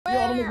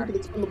You can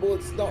expend the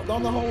bullets down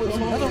the hallway. There's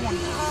another one.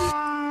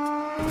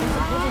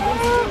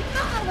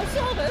 My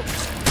shoulder.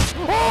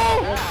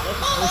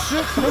 Oh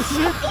shit! Oh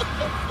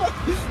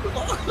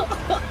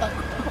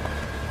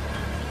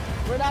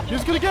shit! We're not.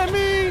 He's gonna get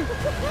me!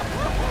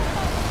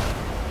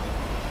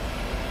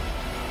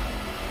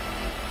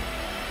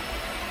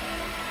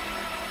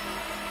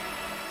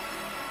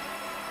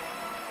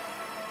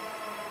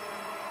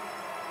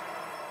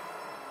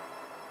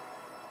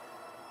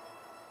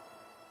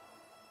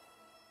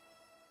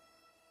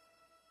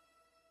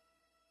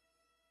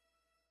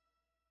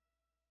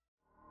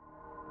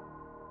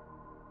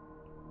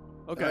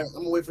 Okay. Right, I'm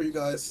gonna wait for you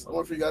guys. I'm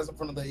waiting for you guys in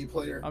front of the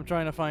 8-player. I'm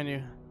trying to find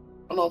you.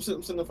 Oh no, I'm sitting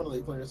in front of the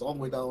 8-players, all the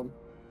way down.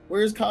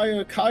 Where's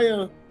Kaya?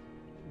 Kaya!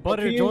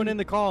 Butter, join in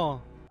the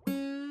call.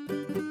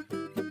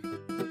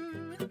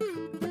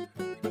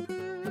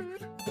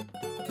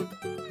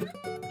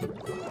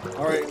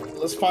 Alright,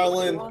 let's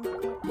file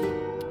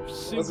in.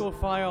 Single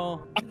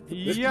file.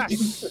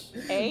 Yes!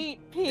 8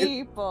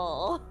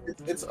 people.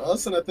 It's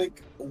us and I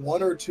think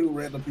 1 or 2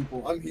 random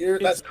people. I'm here.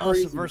 It's That's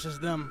crazy. us versus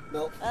them.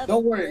 No, That's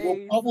don't worry. crazy.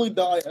 We'll probably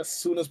die as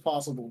soon as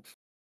possible.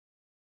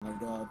 Oh my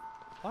god.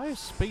 Why is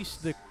space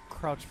the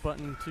crouch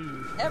button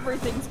too?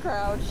 Everything's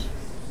crouch.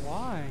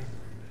 Why?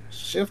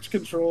 Shift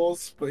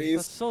controls, space.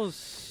 That's so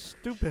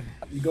stupid.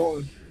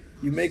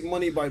 You make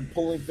money by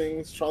pulling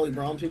things. Charlie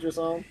Brown teacher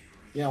song.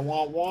 Yeah,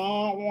 wah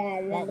wah wah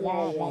wah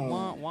wah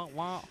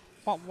wah.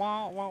 Wah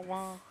wah wah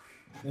wah.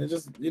 And it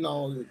just,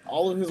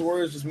 all of his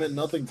words just meant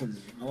nothing to me.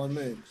 I'll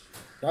admit.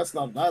 That's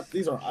not that.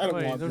 These are item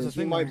Wait, there's a lockers.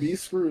 You thing might there. be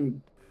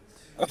screwed.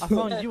 I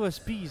found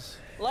USBs.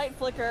 Light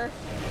flicker.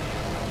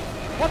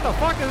 What the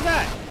fuck is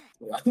that?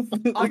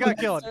 I got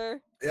killed.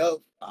 Yep.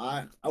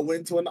 I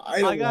went to an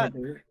item got-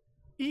 locker.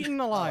 Eaten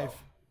alive.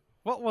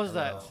 What was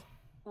that?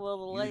 Will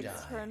the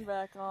lights turn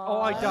back on?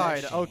 Oh, I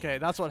died. Okay,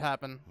 that's what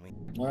happened.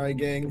 All right,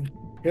 gang.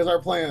 Here's our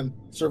plan.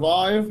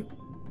 Survive.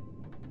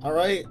 All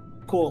right.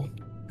 Cool.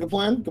 Good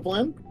plan. Good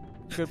plan.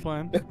 Good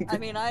plan. I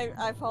mean,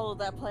 I followed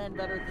that plan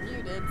better than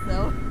you did,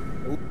 so.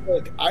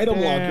 Look, item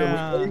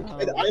Damn.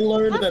 lockers. I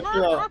learned that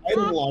there are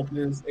item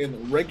lockers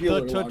in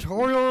regular The lockers.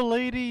 tutorial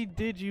lady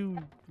did you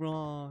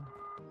wrong.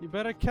 You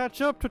better catch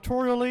up,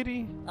 tutorial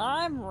lady.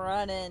 I'm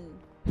running.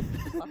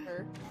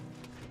 Fucker.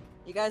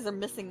 You guys are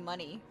missing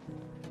money.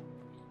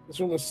 This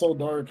room is so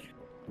dark.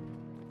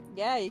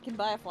 Yeah, you can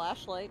buy a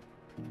flashlight.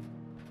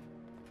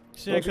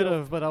 See, I could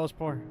have, but I was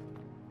poor.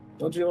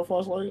 Don't you have a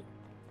flashlight?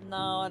 No,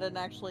 I didn't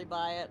actually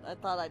buy it. I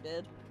thought I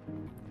did.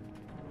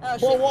 Oh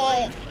For shit.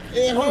 what?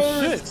 It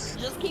Oh hurts.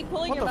 shit! Just keep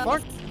pulling What your the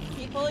mouse. fuck?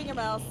 Keep pulling your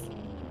mouse.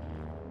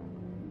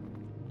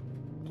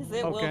 Because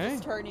it will Okay.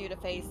 just turn you to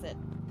face it.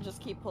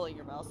 Just keep pulling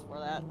your mouse for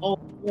that. Oh,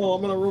 no,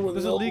 I'm in a room with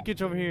There's a no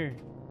leakage over here.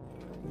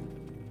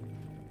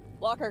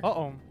 Locker.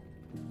 Uh-oh.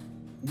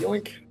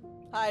 yoink.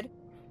 Hide.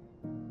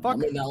 Fuck.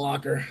 I'm in that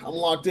locker. I'm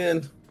locked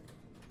in.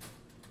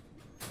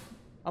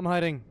 I'm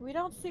hiding. We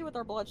don't see with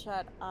our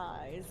bloodshot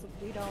eyes.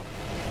 We don't.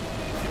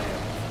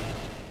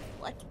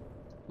 What?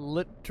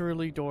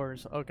 Literally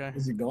doors. Okay.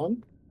 Is he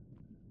gone?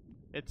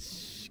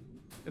 It's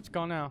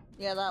gone now.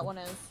 Yeah, that one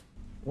is.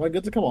 Am I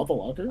good to come out the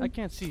locker? I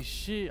can't see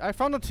shit. I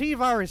found the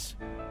T-virus.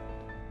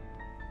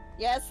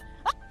 Yes.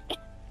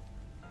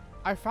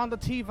 I found the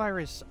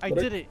T-virus. I What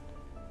did it.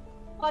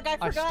 Fuck, I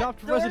forgot.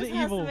 stopped Doors Resident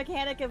has Evil. the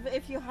mechanic of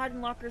if you hide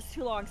in lockers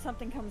too long,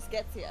 something comes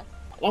gets you.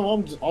 My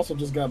mom also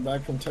just got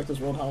back from Texas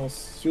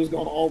Roadhouse. She was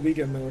gone all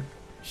weekend there.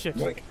 Shit.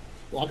 Yoink.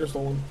 Locker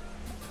stolen.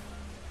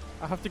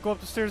 I have to go up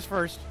the stairs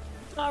first.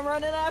 I'm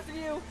running after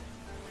you.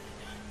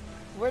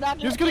 We're not.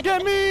 He was gonna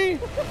get me!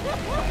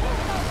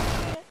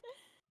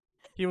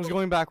 He was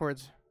going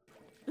backwards.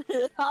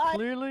 Hide.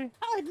 Clearly.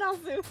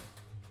 HeyNasu.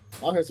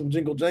 I heard some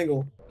jingle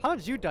jangle. How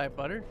did you die,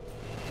 Butter?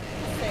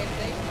 Same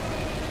thing.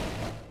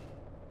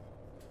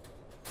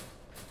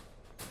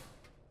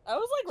 I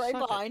was like right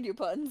Suck it. behind you,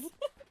 Puns.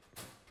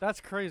 That's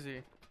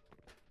crazy.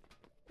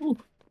 Ooh.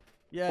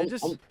 Yeah,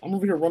 just I'm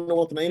over here running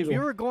with an if angel.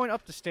 you were going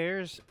up the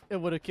stairs, it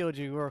would have killed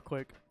you real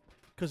quick,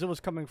 because it was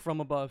coming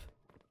from above.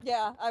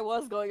 Yeah, I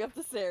was going up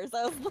the stairs.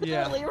 I was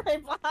Yeah. literally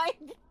right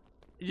behind.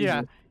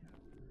 Yeah,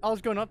 I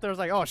was going up there. I was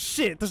like, oh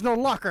shit, there's no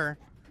locker,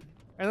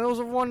 and there was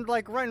one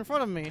like right in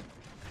front of me,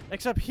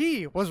 except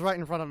he was right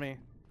in front of me.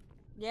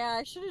 Yeah,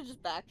 I should have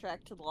just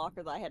backtracked to the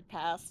locker that I had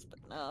passed, but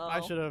no. I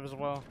should have as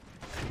well.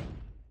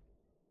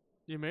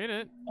 You made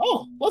it.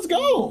 Oh, let's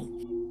go!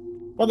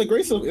 By the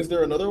grace of, is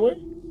there another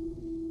way?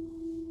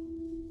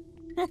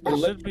 It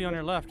should be on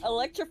your left.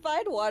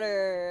 Electrified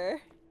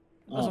water.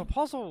 There's Oh. a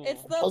puzzle.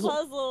 It's the Puzzle.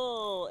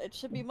 puzzle. It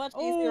should be much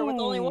easier with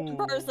only one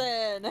Oh.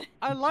 person.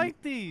 I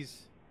like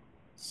these.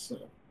 So,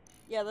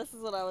 Yeah, this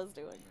is what I was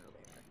doing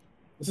earlier.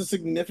 this is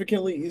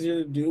significantly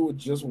easier to do with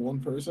just one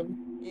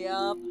person.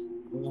 Yup.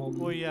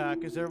 Well, yeah,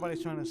 because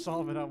everybody's trying to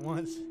solve it at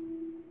once.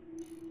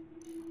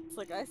 It's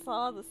like I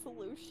saw the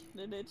solution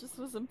and it just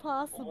was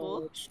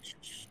impossible.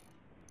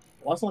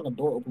 Why is like a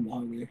door open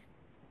behind me?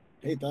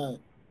 Hate that.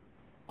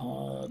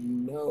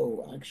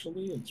 No,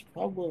 actually, it's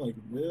probably like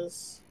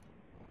this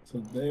to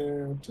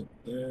there to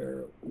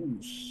there. Ooh,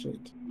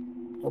 shit.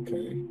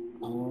 Okay.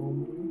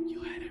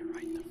 You had it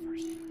right the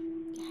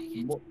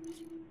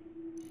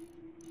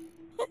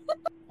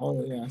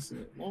Oh yeah, I see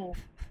it. Oh.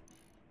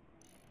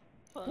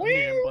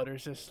 Me and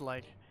Butter's just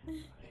like,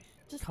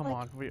 Just come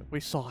like, on, we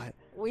saw it.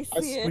 We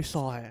see it. We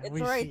saw it. It's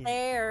We right see it.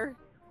 there.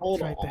 Hold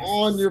right there.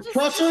 on, you're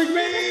pressuring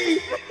me!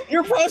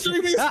 You're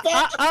pressuring me!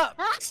 Stop!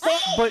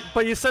 Stop!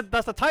 But you said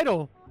that's the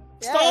title.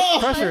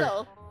 Stop! Pressure.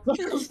 Stop!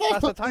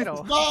 That's the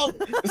title. Stop!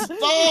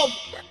 Stop!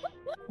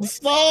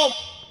 Stop!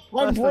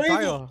 That's the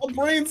title. My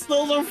brain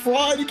cells are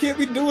fried. You can't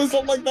be doing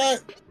something like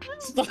that.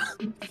 Stop!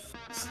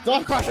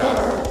 Stop!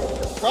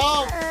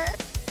 Stop!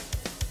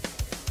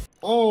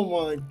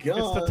 Oh my god!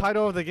 It's the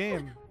title of the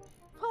game.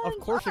 Of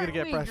course you're gonna get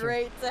Aren't we pressure.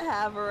 Great to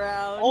have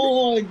around.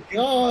 Oh my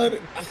god!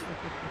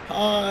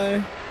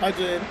 Hi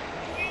Jade.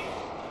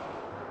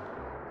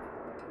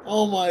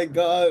 Oh my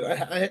god!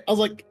 I was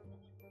like,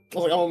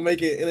 I'm gonna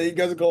make it, and then you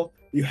guys go,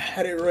 you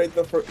had it right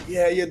the first.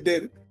 Yeah, you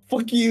did.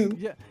 Fuck you.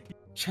 Yeah.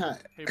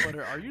 Chat. Hey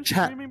Butter, are you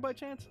Chat. streaming by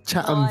chance?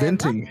 Chat, Oh, I I'm am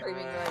venting. not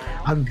streaming right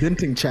now. I'm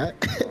venting, chat.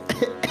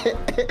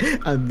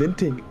 I'm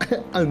venting.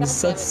 I'm God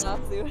sus. damn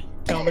it, Natsu.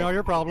 Tell me all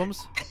your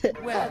problems.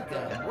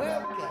 Welcome,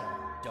 welcome.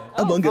 Don't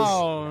Among Us.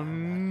 Oh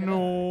no!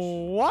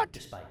 What?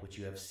 Despite what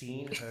you have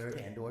seen, heard,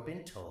 and/or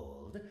been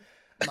told,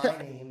 my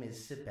name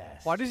is Sebastian.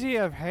 Why does he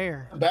have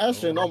hair?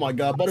 Sebastian, oh my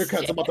god,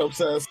 Buttercat's about to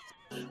obsess.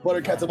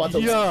 Buttercat's about to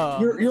obsess. Yeah.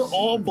 You're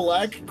all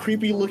black,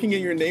 creepy looking,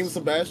 and your name's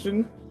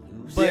Sebastian.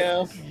 But,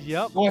 Yeah.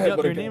 Yep. Go ahead, Yep. Your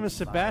Buttercat. name is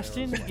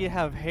Sebastian. You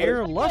have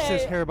hair,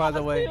 luscious hair, by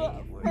the way.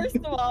 First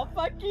of all,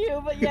 fuck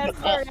you, but yes,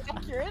 very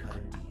accurate.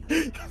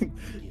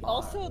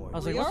 Also, I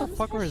was like, three what the arms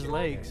fuck for are his sure?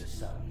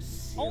 legs?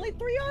 Only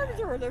 3 arms,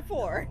 or are there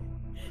 4?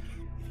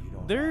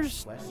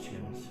 There's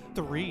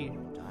 3.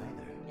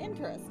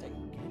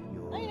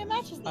 Interesting. I mean, it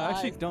matches the I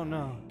actually eyes. don't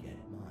know.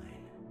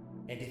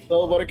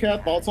 So,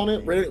 Buttercat, thoughts on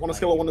it? Rate it on a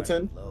scale of 1 to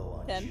 10?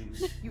 10.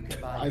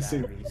 I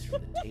see.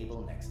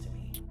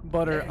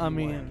 Butter, I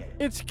mean,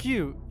 it's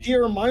cute. He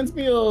reminds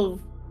me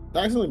of.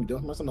 Actually, let me do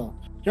it. Must know.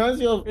 He reminds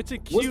me of. It's a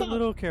what's cute that-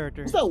 little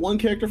character. What's that one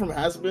character from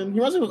Has-Been? He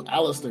reminds me of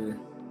Alistair.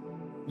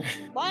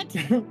 What?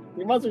 He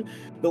reminds me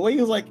the way he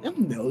was like,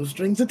 no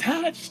strings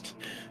attached.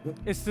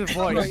 It's the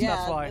Sure, voice, yeah,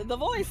 that's why. the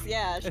voice,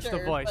 yeah, It's sure.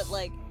 the voice. But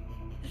like,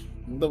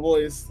 The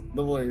voice.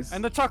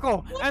 And the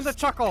chuckle! And the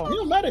chuckle! You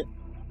don't matter.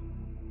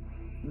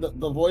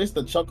 The voice,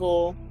 the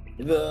chuckle,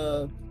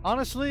 the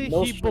Honestly,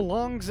 No he string-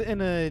 belongs in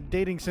a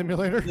dating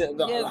simulator. give,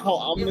 how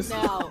ominous. give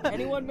now.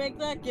 Anyone make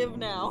that? Give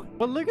now.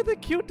 But look at the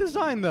cute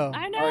design, though.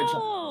 I Alright,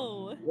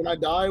 know. When I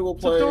die, we'll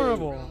It's play.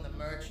 adorable. The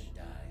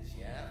merchandise,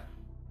 yeah.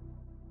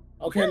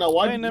 Okay, now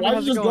why'd Hey, Nemi, you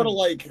how's it just go to going?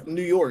 like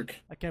New York?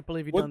 I can't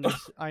believe you've What done the-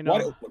 this. I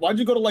know. Why'd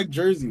you go to like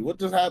Jersey? What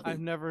just I've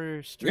happened?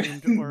 never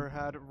streamed or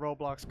had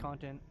Roblox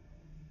content.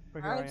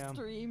 But here I I've am.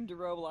 streamed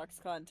Roblox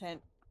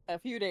content a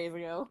few days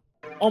ago.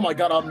 Oh my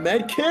god, a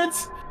med kit?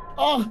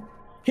 Oh,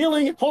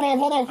 healing. Hold on.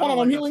 I don't I'm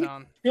like that healing.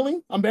 sound.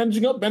 Healing. I'm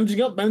bandaging up.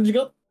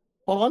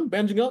 Hold on,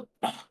 bandaging up.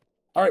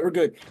 All right, we're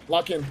good.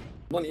 Lock in.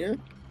 1 ear.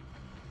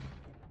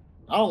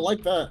 I don't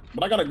like that,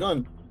 but I got a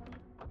gun.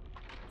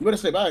 You better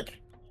stay back.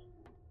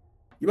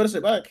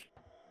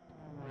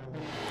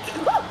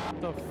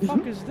 The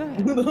fuck is that?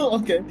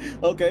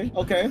 okay.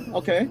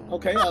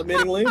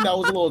 Admittingly, that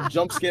was a little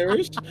jump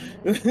scarish.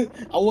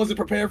 I wasn't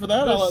prepared for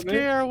that. The I'll admit.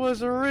 scare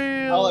was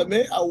real. I'll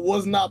admit I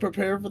was not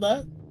prepared for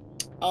that.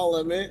 I'll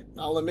admit.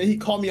 He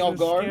caught me off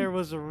The guard. scare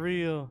was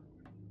real.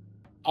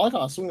 I like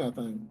how I swing that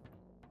thing.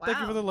 Thank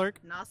you for the lurk.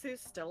 Nasu's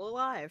still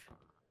alive.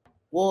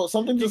 Well,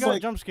 something You just got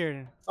like jump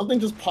scared. something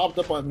just popped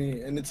up on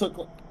me, and it took.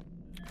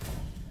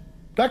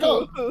 Back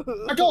up!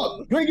 Back up!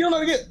 You ain't getting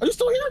out again. Are you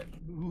still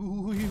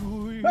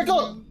here? Back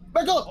up!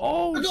 Back up!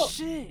 Oh Back up!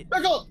 shit!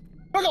 Back up!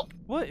 Back up!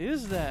 What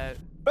is that?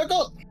 Back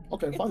up!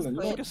 Okay, It's fine a then.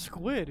 It's like a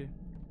squid.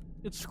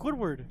 It's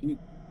Squidward.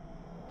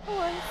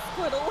 Oh,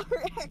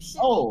 Squidward action.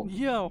 Oh,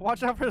 Yo,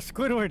 watch out for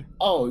Squidward.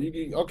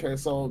 okay.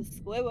 So,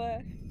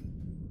 Squidward.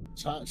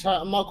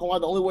 chat, I'm not gonna lie.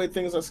 The only way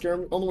things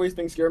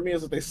scare me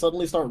is if they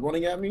suddenly start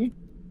running at me.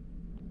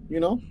 You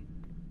know,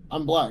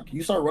 I'm black.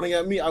 You start running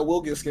at me, I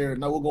will get scared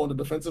and I will go into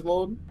defensive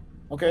mode.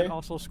 Okay. And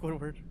also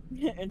Squidward.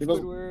 It's Because-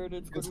 Squidward.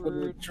 It's it's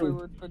Squidward. Squidward,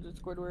 true.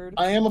 Squidward.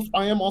 I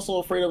am also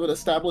afraid of an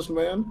established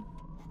man.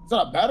 Is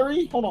that a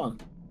battery? Hold on.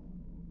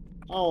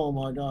 Oh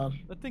my god.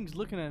 That thing's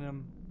looking at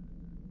him.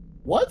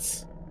 What?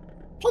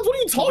 Punch, what are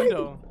you The talking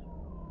about? window.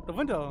 The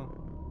window.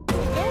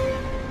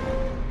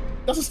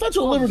 That's a Statue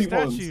of Oh, Liberty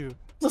punch. statue.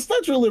 It's a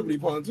Statue of Liberty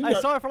punch. You I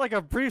got- saw it for like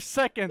a brief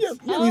second. Yeah,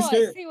 Oh, me I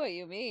scared. see what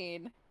you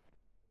mean.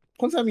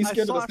 Punch had me I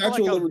scared of saw the it for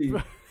Statue like of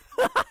Liberty.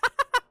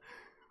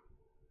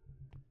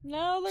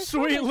 No, there's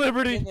Sweet probably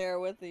Liberty. something in there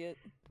with it.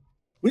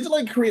 We should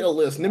like create a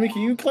list. Nimi,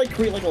 can you like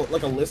create like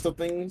a list of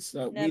things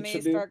that Let we me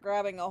should do? start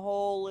grabbing a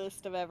whole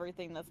list of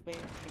everything that's being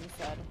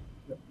said.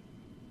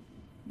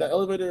 That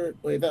elevator.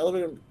 Wait, that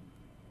elevator.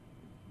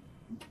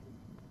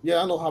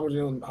 Yeah, I know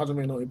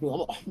Hajime no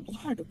Ippu. I'm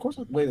black. Of course.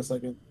 Wait a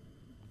second.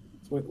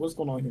 Wait, what's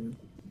going on here?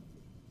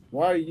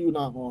 Why are you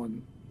not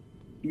on?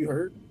 You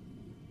hurt?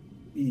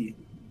 E.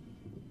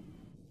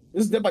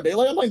 This is Dead by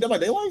Daylight? I'm playing Dead by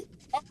Daylight?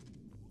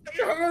 It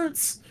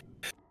hurts!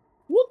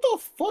 What the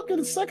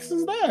fucking sex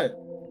is that?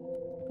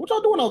 What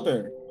y'all doing out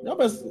there? Y'all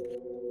best.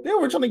 They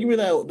were trying to give me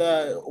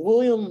that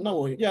William, not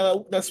William, yeah,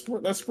 that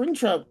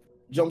Springtrap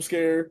jump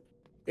scare,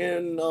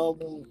 and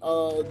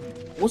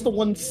what's the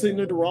one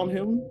centered around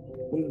him?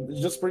 When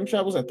just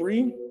Springtrap was at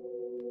 3.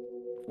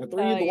 At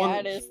 3, the yeah, one.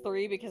 it is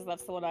 3 because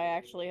that's the one I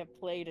actually have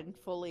played and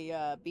fully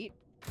beat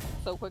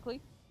so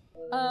quickly.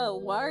 Oh,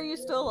 why are you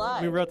still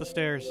alive? We were at the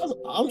stairs.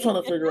 I'm trying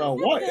to figure out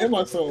why am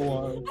I still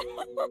alive?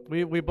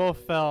 We both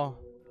fell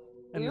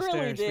in We the really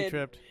stairs. did. We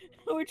tripped.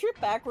 We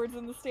tripped backwards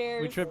in the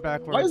stairs. We tripped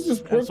backwards. Why is this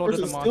and poor so did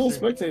the person still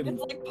monster. spectating?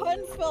 It's like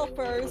Pun fell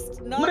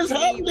first. Not What is me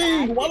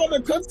happening? back. Why am I in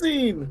a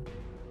cutscene?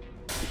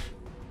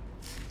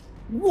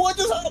 What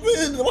just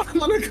happened? Why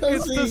am I in a It's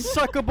cutscene? the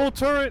suckable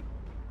turret.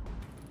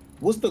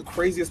 What's the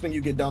craziest thing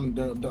you get down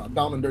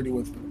and dirty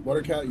with?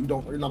 Buttercat,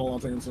 you're not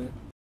allowed to answer.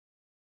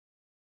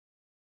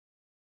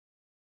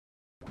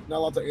 Not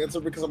allowed to answer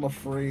because I'm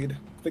afraid.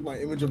 I think my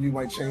image of you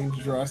might change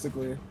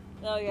drastically.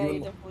 Oh yeah, you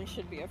definitely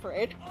should be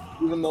afraid.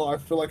 Even though I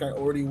feel like I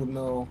already would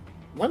know.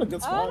 Am I in a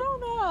good spot? I don't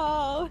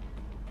know.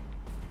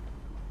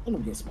 I'm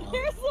in a good spot.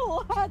 There's a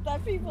lot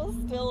that people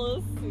still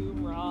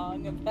assume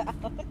wrong about.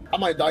 I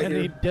might die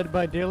Any here. Dead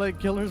by Daylight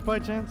killers by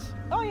chance?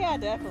 Oh yeah,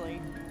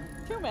 definitely.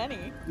 Too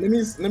many.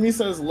 Nimi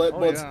says let Oh,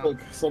 butts yeah. cook.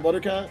 So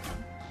Buttercat?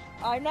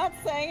 I'm not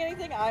saying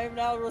anything. I am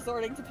now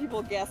resorting to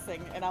people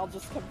guessing, and I'll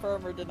just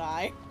confirm or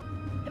deny.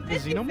 The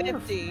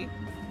xenomorph? 50-50.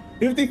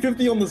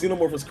 50-50 on the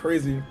xenomorph is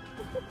crazy.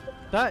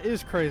 That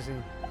is crazy.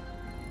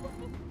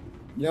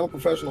 Yeah, I'm a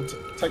professional,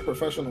 tech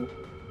professional.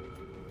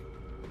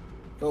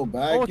 Go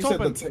back. Oh, it's you said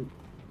open. the tech.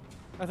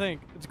 I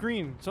think it's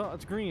green. So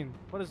it's green.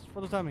 What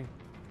does that mean?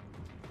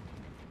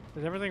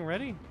 Is everything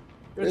ready?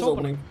 It is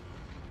opening.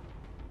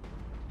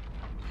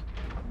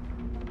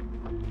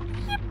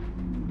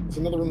 There's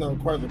another room that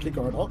requires a key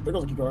card. Oh, there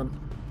goes a key card.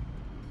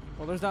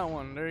 Well, there's that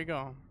one. There you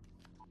go.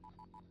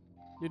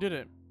 You did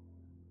it.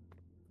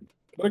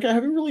 But okay,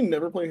 have you really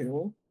never played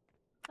Halo?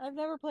 I've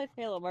never played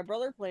Halo. My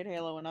brother played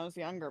Halo when I was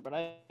younger, but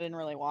I didn't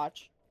really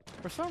watch.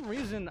 For some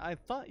reason, I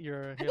thought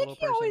you're a I Halo think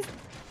person.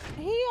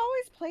 he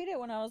always played it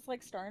when I was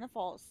like starting to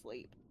fall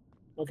asleep.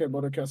 Okay,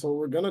 Buttercat, so what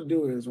we're gonna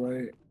do is,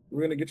 right,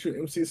 we're gonna get you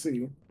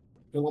MCC,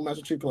 Halo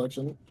Master Chief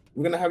Collection.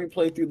 We're gonna have you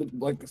play through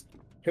the,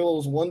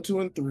 Halos 1, 2,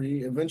 and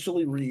 3,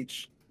 eventually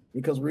Reach,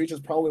 because Reach is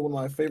probably one of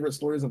my favorite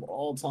stories of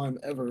all time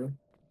ever.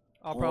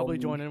 I'll probably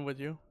join in with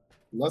you.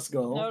 Let's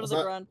go. No to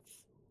the grunts.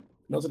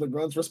 No to the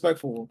grunts.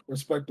 Respectable.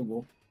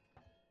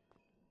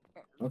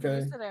 Okay.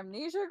 You said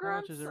amnesia How much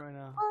grunts? is it right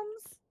now?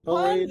 Puns? Oh,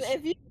 Puns, wait.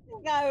 if you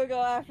think I would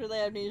go after the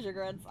amnesia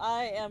grunts,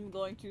 I am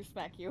going to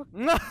smack you.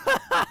 I'm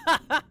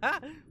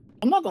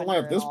not gonna lie,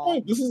 at this Not at all.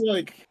 point, this is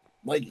like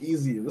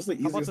easy. This is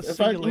the How about easiest. the In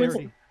fact,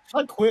 singularity? if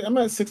I quit, I'm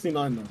at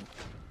 69 now.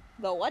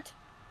 The what?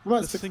 I'm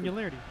at The 60.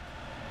 singularity.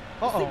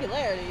 Uh-oh.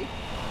 Singularity.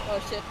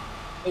 Oh shit.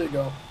 There you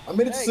go. I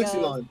made it to There you go.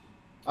 69.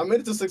 I made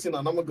it to 69.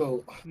 I'm gonna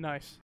go.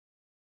 Nice.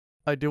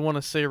 I do want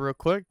to say real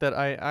quick that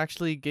I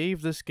actually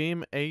gave this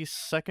game a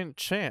second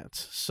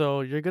chance.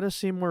 So you're going to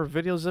see more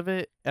videos of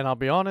it. And I'll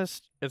be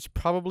honest, it's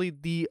probably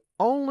the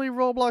only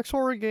Roblox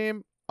horror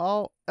game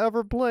I'll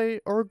ever play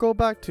or go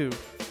back to.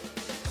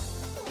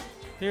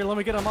 Here, let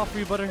me get him off of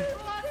you, Butter.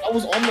 I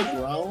was on the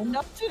ground.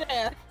 Not you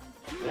there.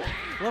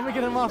 Let me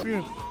get him off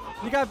you.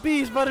 You got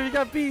bees, Butter. You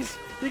got bees.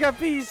 You got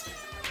bees.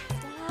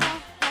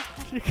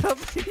 You got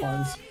bees.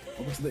 Puns.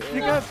 Over to the air. You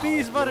got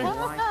bees, Butter.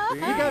 You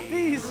got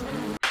bees.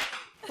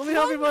 Let me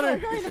help you, Butter.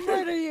 I'm going to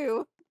murder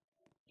you.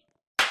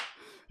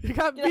 You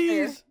got Get out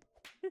here. bees.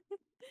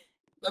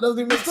 That doesn't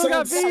even You make still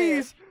got sense.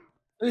 bees.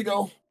 There you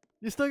go.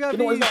 You still got You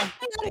know what bees.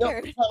 he's Get out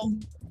of Yep, here.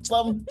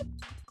 slap him.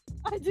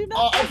 I do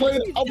not. I'll play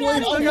it. I'll play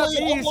it. Still I'll got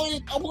play it.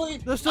 bees. I'll play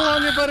it. They're still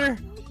on you, Butter.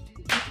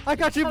 I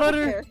got you, I don't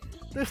Butter. care.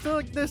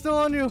 They're still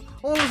on you.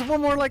 Oh, there's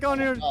one more like on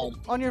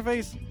God. your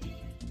face.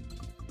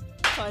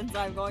 Puns,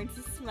 I'm going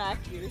to smack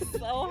you so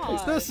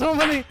hard. There's so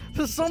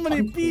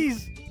many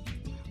bees.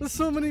 There's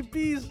so many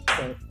bees.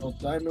 Okay, oh,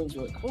 diamonds.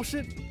 Right. Oh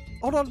shit.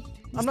 Hold on.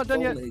 I'm not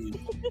done yet. Only.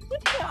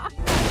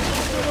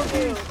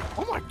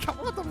 Oh my god,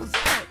 what the was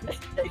that?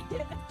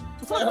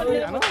 Someone Yeah,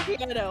 hit I with the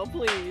piano,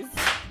 please.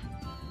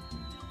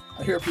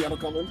 I hear a piano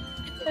coming.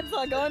 It's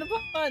not going to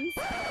Puns.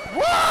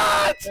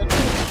 What?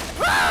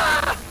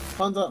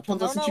 Puns, I I don't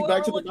sent know you what back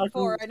we're to the looking back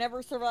for. room. I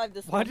never survived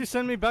this Why'd one. you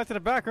send me back to the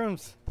back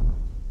rooms?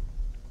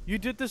 You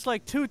did this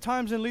like 2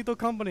 times in Lethal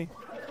Company.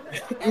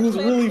 It was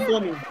really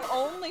funny. The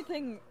only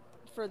thing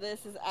for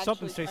this is actually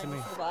Something's chasing trying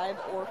me. to survive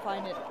or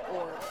find it,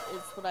 or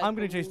is what I'm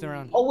gonna chase it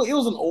around. Oh wait, it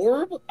was an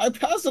orb? I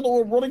passed an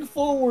orb running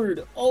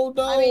forward. Oh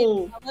no. I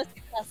mean, unless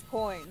you pass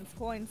coins.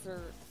 Coins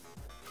are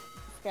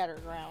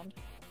scattered around.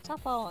 Stop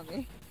following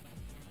me.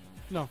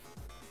 No.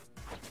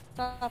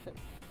 Stop it.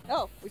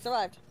 Oh, we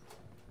survived.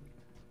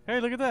 Hey,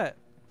 look at that.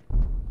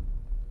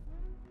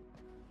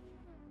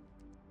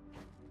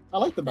 I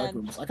like the back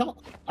rooms. I kind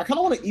of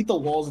want to eat the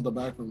walls of the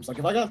back rooms. Like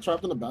if I got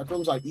trapped in the back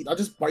rooms, I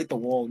just bite the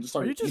wall and just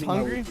start. Are you just eating my way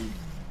hungry? through.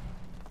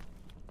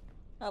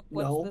 Oh,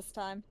 what's No. this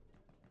time?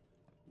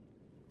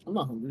 I'm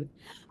not hungry.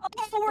 Oh,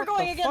 we're What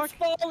going the against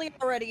fuck? Foley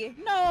already.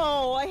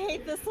 No, I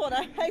hate this one.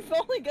 I've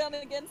only gone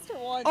against her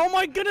once. Oh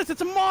my goodness, it's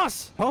a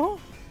moss! Huh?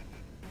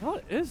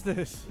 What is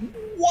this?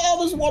 Wow,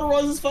 this water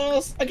rises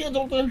fast. I can't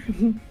jump there.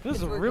 This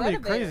is It's really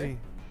Regretevator. crazy.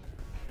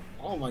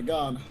 Oh my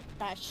god.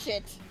 Ah,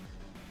 shit.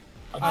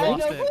 I lost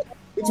know. it.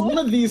 It's one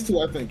of these two,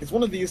 I think. It's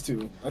one of these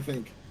two, I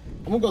think.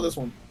 I'm gonna go this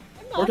one.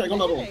 I'm Okay, go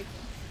another one. kidding.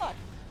 Fuck.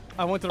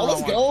 I went to the Oh, wrong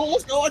let's one. go.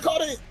 Let's go. I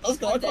caught it. Let's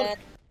go. I I'm caught dead.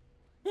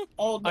 it.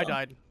 Oh, no. I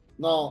died.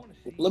 No,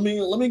 let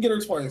me get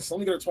her twice. Let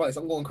me get her twice.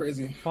 I'm going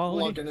crazy. I'm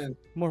Fondly? locking in.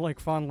 More like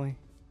fondly.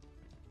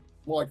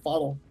 More like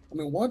Fodle. I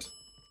mean, what?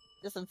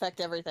 Disinfect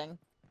everything.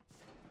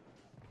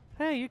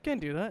 Hey, you can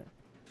do that.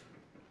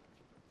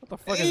 What the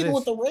fuck is Aiden this?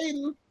 with the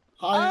rain.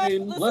 Hi, This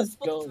Aiden. is Let's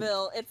go.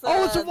 Splitsville. It's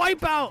Oh, it's a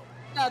wipeout!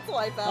 No, it's a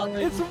wipeout.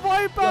 Alright. It's a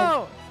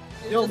wipeout!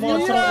 You're Yo, just Mark,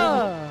 gonna-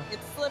 Yeah!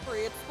 It's slippery.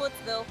 It's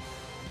Splitsville.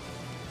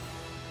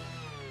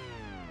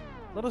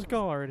 Let us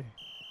go already.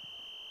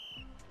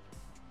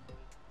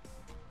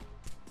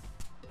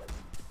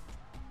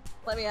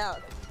 Let me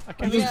out. I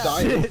can't just do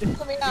died. shit.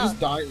 Let me You out. just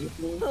died.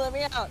 Let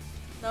me out.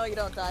 No, you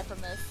don't die from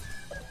this.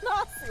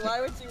 Nasu,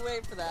 why would you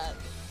wait for that?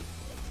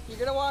 You're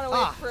gonna want to wait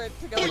Ah, for it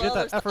to go we the did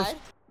other that effort. side.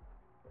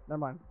 Never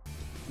mind.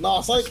 Nah,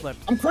 it's like, Slipped.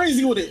 I'm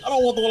crazy with it. I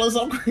don't want the one.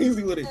 I'm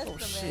crazy with it. Yes, Oh,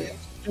 the shit. mage.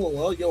 Oh,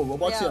 well, yo,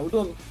 Roblox, Yeah. yeah,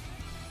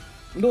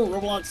 I'm doing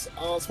Roblox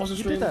sponsor You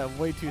stream. did that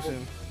way too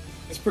soon.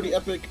 It's pretty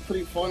epic,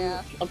 pretty fun.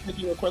 Yeah. I'm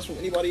taking requests from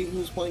anybody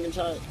who's playing in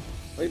chat.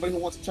 Anybody who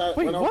wants to chat.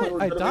 Wait, right now, I'm what?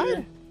 playing I Regretevator.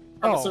 died?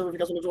 Private Oh. server if you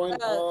guys want to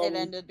join. It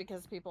ended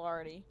because people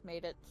already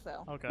made it,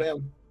 so. Okay.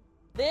 Bam.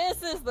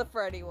 This is the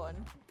Freddy one.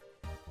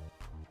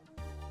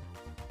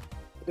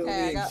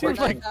 Okay, I got- Seems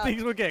we're like done.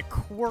 things would get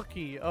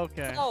quirky.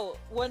 Okay. So,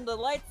 when the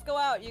lights go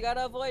out, you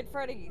gotta avoid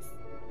Freddy's.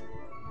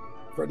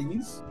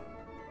 Freddy's.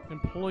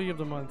 Employee of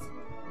the month.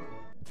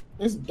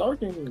 It's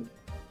dark in here.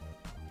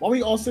 Why are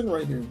we all sitting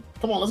right here?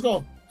 Come on, let's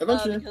go.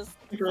 Adventure. Because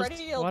Icarus.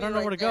 Freddy will Well, I be don't know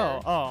right where to there.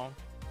 go. Oh.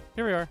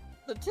 Here we are.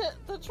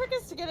 The trick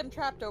is to get him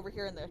trapped over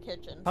here in the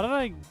kitchen. How did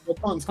I... Well,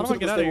 Puns, How come do I sit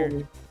get at out the of table here?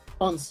 with me.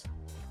 Puns.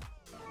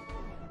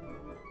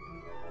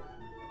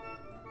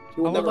 You I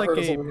will would never like hurt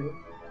us a- over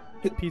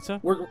here. Pizza?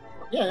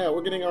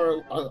 We're getting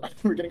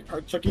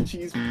our Chuck E.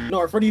 Cheese. No,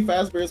 our Freddy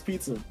Fazbear's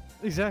Pizza.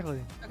 Exactly.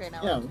 Okay,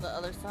 now Yeah. we're to the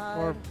other side.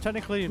 Or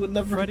technically, would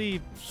never- Freddy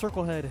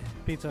Circlehead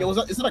Pizza. Yo,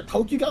 is that a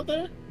Coke you got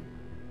there?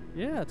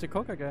 Yeah, it's a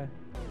Coca guy.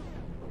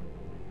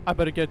 I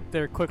better get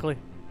there quickly.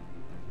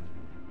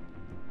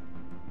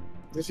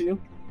 Is this you?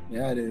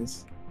 Yeah, it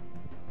is.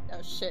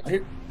 Oh shit. I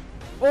hear.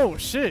 Oh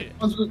shit!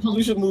 Puns,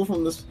 we should move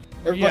from this.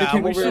 Everybody Yeah,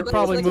 came we over should here. Go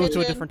probably to the move to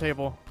a kitchen. different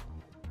table.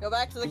 Go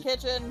back to the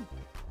kitchen.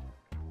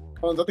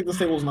 Puns, I think this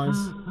table's nice.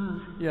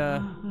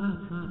 Yeah.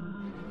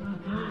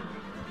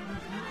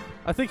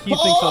 I think he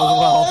thinks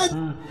so as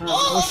well.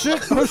 Oh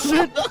shit! Oh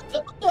shit!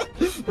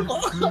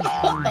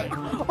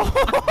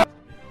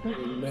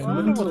 Man, I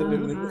don't know what to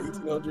do.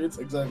 1800s,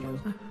 exactly.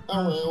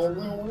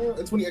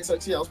 It's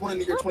 20XX, yeah, I was born in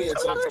the year Go to the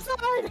other 20XX.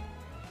 side.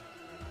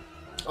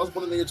 I was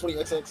born in the year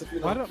 20XX, if you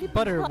know. Why don't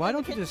Butter? Why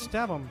don't you just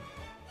stab him?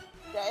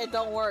 Yeah, it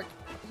don't work.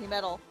 He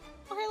metal.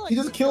 Okay, look. He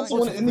just he's killed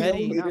going- someone in the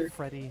Freddy, elevator. not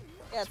Freddy.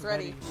 Yeah, it's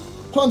ready.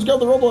 Punch, grab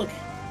the Roblox. It's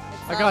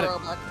I not got a it.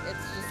 Roblox.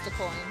 It's just a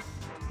coin.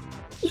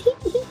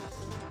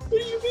 What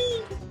do you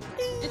mean?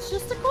 It's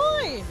just a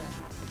coin.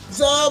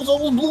 Zabs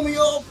almost blew me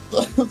up.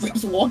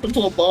 Zabs walked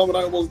into a bomb and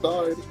I almost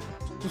died.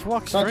 Just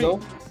walk Not straight. Joe.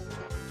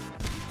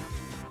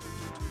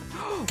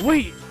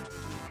 Wait!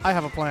 I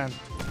have a plan.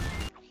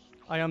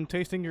 I am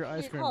tasting your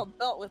ice You cream. call a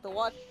belt with a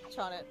watch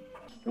on it.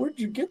 Where'd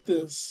you get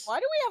this? Why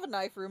do we have a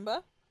knife,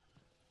 Roomba?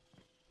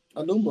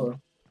 A Numba.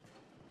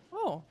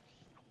 Oh.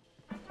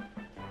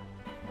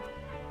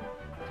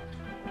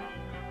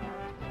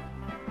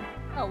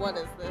 Oh, what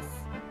is this?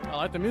 I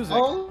like the music.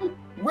 Oh,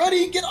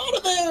 ready, get out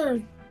of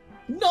there!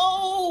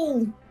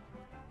 No!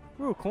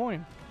 Ooh,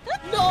 coin.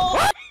 No!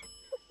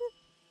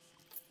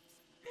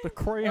 The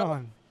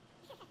crayon.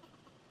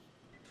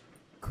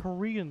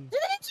 Korean. Did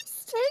it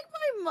just take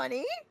my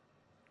money?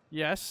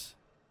 Yes.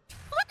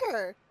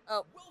 Fucker!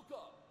 Oh.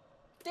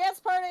 Dance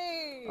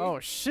party! Oh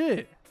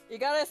shit. You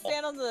gotta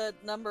stand on the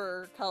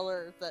number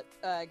color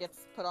that gets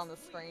put on the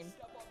screen.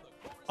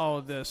 Oh,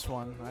 this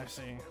one. I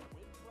see.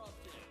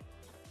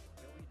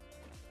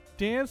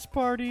 Dance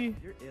party.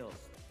 You're ill.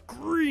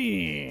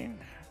 Green.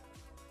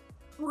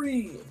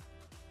 Green.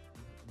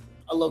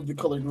 I love the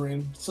color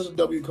green. Such a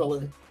W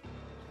color.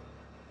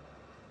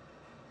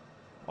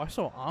 Why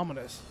so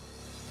ominous?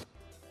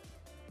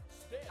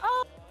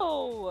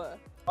 Oh!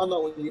 I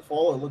know when you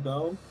fall or look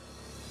down.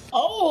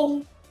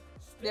 Oh!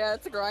 Yeah,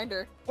 it's a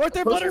grinder. What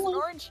there, Butter? It's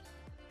orange.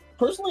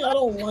 Personally, I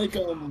don't like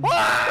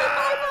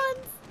Ah!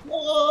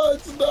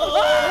 What?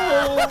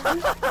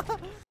 No!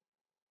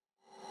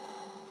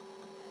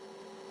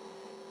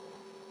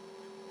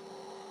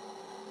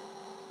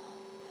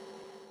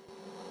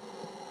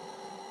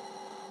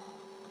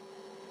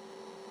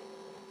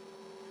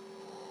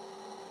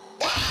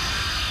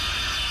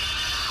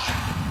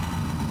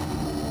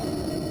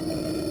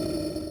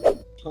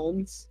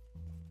 Puns?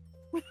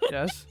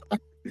 Yes.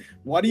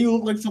 Why do you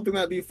look like something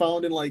that'd be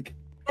found in like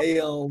a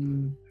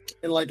in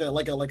like an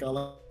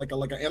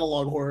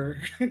analog horror?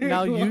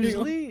 Now,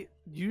 Like,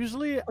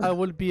 usually I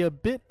would be a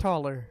bit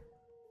taller.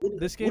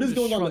 This game what is just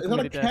going on? shrunk Is me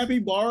that to a death.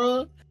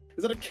 capybara?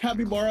 Is that a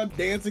capybara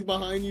dancing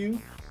behind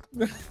you?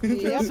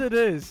 Yes, it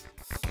is.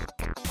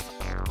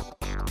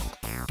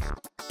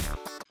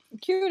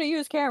 Cue to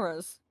use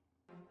cameras.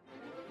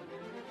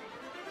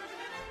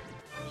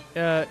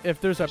 If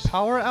there's a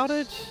power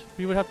outage,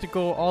 we would have to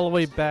go all the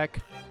way back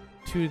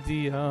to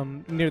the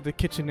near the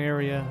kitchen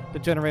area, the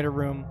generator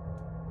room.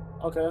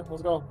 Okay,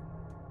 let's go.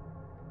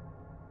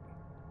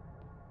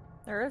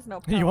 There is no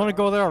power. You want to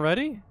go there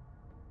already?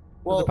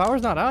 Well, The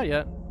power's not out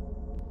yet.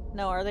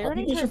 No, are they I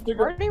ready think we to the should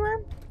figure- party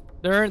room?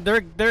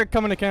 They're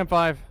coming to Camp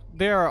 5.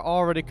 They are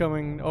already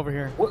coming over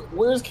here.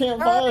 where's Camp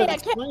 5? Already at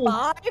Explain.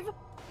 Camp 5?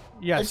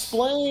 Yes.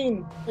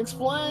 Explain.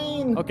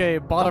 Explain. Okay,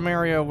 bottom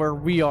area where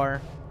we are.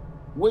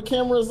 What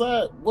camera is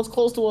that? What's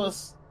close to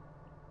us?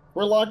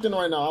 We're locked in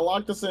right now. I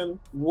locked us in.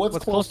 What's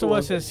close to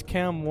us is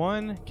Cam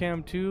 1,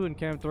 Cam 2, and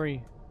Cam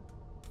 3.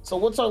 So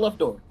what's our left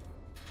door?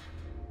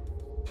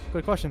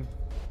 Good question.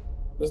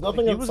 There's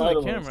nothing He was in inside the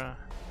of us. camera.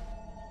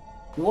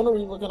 You want to be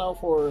looking out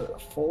for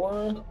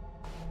 4?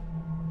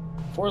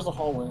 4 is the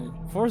hallway.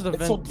 4 is the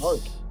It's so vents. dark.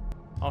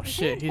 Oh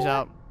shit, he's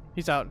out.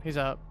 He's out. He's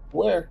out.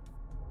 Where?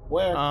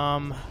 Where?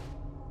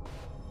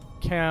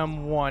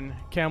 Cam 1.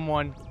 Cam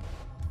 1.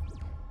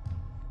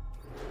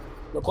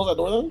 Yo, close that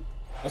door then?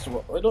 That's the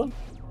right door?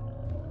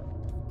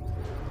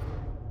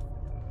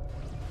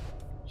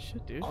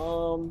 Shit, dude.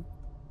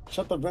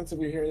 Shut the vents if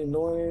you hear any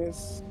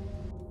noise.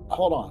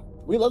 Hold on.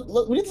 We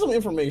need some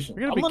information.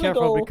 We gotta I'm be gonna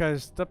careful go...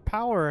 because the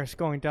power is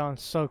going down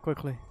so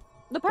quickly.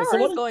 The power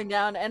somebody- is going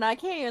down, and I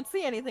can't even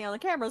see anything on the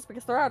cameras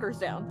because the router's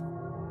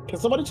down. Can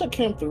somebody check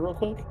Cam 3 real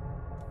quick?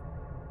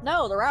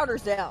 No, the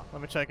router's down.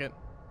 Let me check it.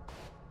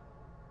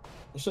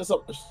 It's just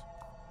up.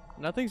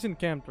 Nothing's in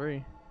Cam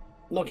 3.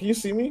 No, can you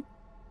see me?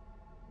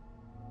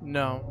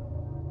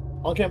 No.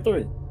 On Cam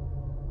 3.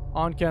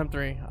 On Cam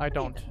 3, I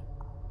don't.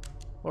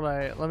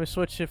 Let me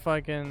switch if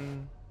I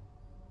can.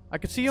 I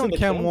can see you It's on in the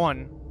Cam cam?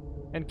 1.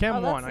 And Cam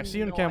Oh, 1, I that's see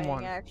you in Cam annoying,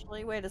 1.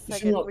 Actually, wait a see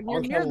second. me When on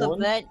you're near Cam the 1?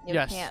 vent, you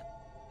Yes. can't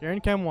You're in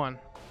Cam 1.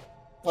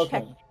 Okay.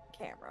 check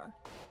camera.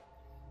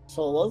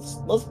 So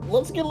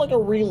let's get like a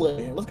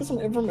relay. Let's get some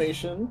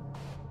information.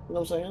 You know what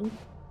I'm saying?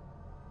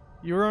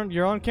 You're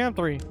on Cam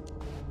 3.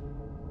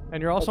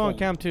 And you're also on Okay.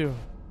 Cam 2.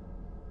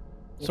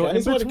 So Okay, I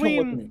need somebody to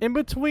come with me. in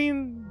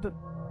between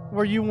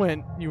where you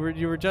went, you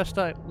were just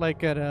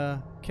like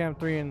at Cam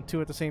 3 and 2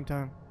 at the same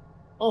time.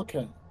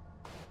 Okay.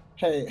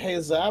 Hey,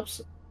 Zaps,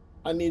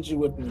 I need you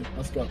with me.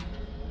 Let's go.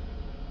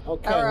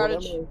 Okay. Power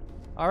whatever. outage.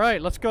 All right,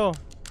 let's go.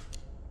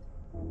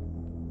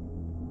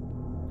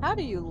 How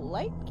do you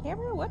light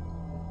camera? What?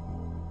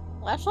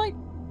 Flashlight?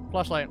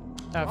 Flashlight.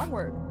 F. Wrong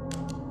word.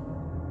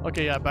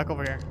 Okay, yeah, back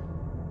over here.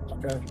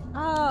 Okay.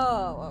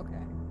 Oh,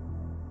 okay.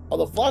 Oh,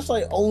 the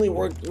flashlight only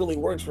really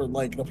works for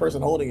like the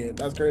person holding it.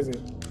 That's crazy.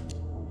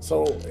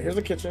 So here's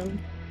the kitchen.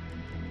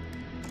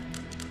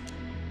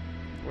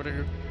 We're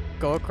gonna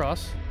go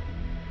across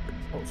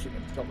Oh shit! I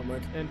just dropped the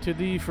mic. into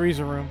the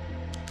freezer room.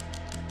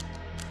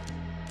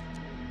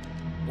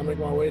 I make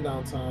my way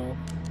downtown,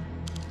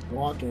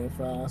 walking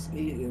fast,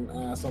 eating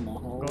ass on my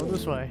home. Go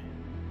this way.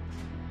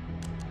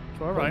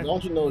 All right.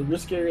 Don't you know you're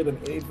scarier than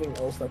anything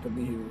else that could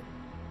be here?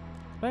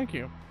 Thank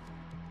you.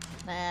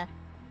 Nah.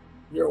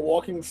 You're a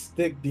walking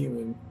stick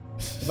demon.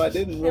 If I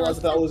didn't It realize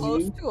that too was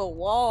close you, to a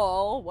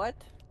wall. What?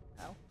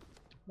 Oh,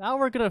 Now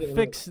we're gonna Yeah,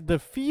 fix the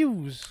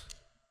fuse.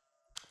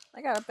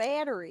 I got a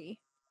battery.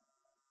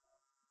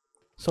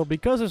 So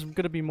because there's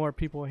gonna be more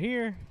people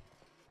here,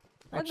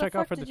 I'll Where the check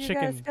out fuck for the did you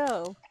chicken. guys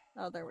go?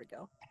 Oh, there we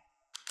go.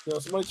 you know,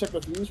 somebody check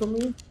the fuse for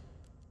me.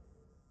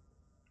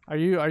 Are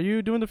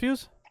you doing the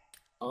fuse?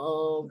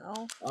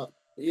 No.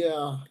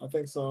 Yeah, I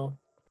think so.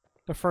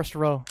 The first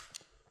row.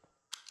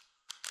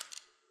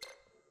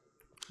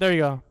 There you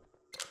go.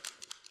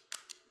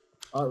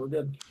 All right, we're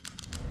good.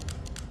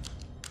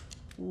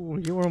 Ooh,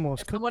 you were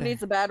almost If cooked someone there.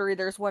 needs a battery,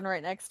 there's one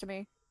right next to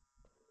me.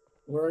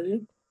 Where are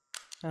you?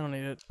 I don't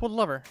need it. Pull the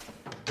lever.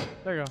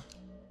 There you go.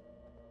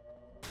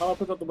 How do I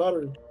pick up the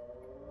battery?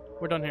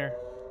 We're done here.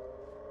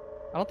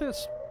 I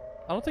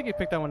don't think you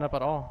picked that one up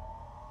at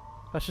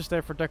all. That's just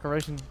there for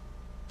decoration.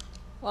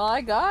 Well,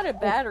 I got a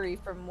battery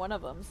from one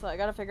of them, so I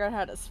gotta figure out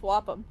how to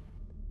swap them.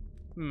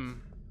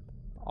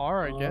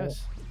 Alright, Oh.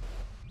 guess.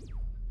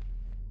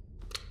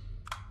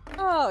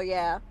 Oh,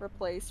 yeah.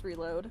 Replace,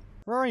 reload.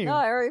 Where are you? No,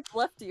 I already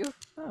left you.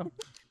 Oh.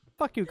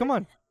 Fuck you, come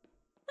on.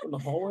 In the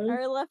I hallway?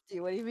 already left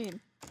you. What do you mean?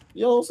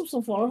 Yo, what's up,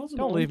 Sunflower? How's it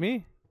Don't going? leave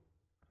me.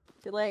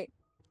 Too late.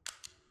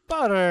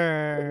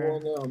 Butter!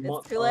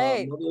 It's too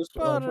late.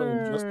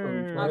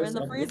 Butter. I'm in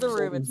the freezer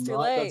room. It's too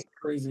late. That's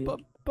crazy.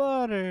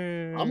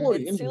 Butter! I'm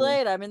already in It's too here.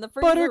 late. I'm in the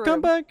freezer Butter, room.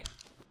 come back!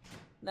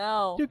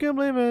 No, You can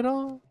blame it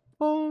all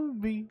on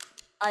me.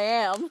 I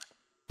am.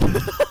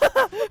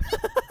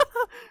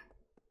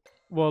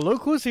 Well,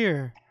 look who's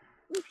here.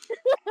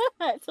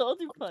 I told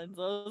you, Puns.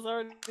 I was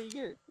already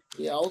here.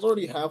 Yeah, I was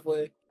already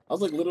halfway. I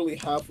was like literally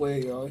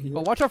halfway here.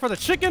 But watch out for the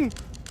chicken!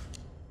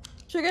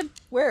 Chicken?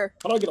 Where?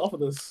 How do I get off of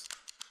this?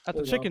 At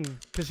the There you go. chicken,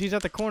 because he's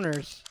at the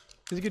corners.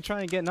 He's gonna try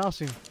and get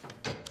Nasu.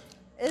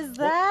 Is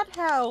that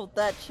how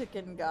that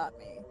chicken got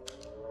me?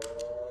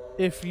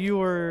 If you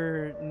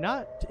were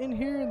not in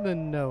here,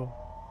 then no.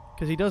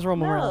 Because he does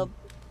roam around.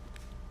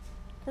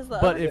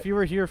 But if you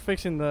were here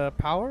fixing the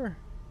power,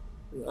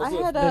 I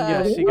had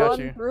yes, he got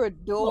you. gone through a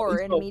door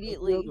and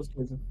immediately.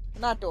 Crazy.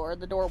 Not door,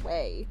 the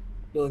doorway.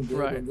 Doing good,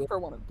 Right. doing good. For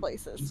one of the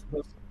places.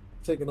 Just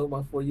taking over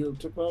my 4 year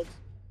TikToks.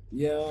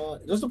 Yeah,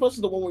 just the person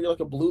is the one where you're like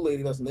a blue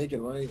lady that's naked,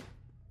 right?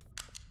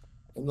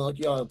 And then like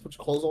you gotta put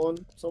your clothes on,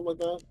 something like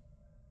that.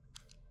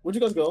 Where'd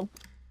you guys go?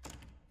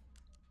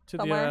 to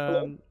Somewhere.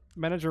 the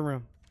manager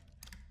room.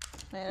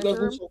 You guys Manager move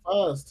room? so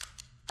fast.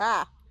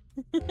 Ah.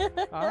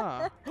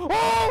 Ah. Oh,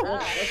 Ah.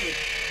 that's it.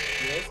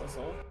 Yes, I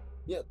saw.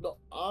 Yeah, no,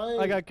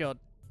 I got killed.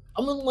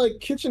 I'm in like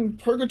kitchen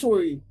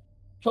purgatory.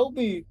 Help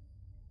me.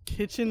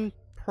 Kitchen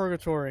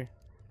purgatory.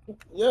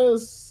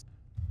 Yes.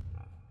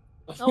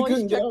 Always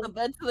couldn't check get out. the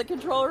bed to the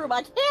control room.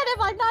 I can't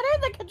if I'm not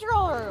in the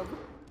control room.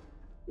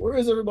 Where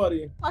is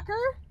everybody? Fucker.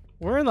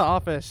 We're in the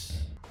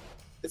office.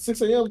 It's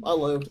 6 a.m. I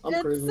lived. I'm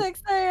It's crazy.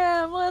 6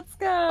 a.m. Let's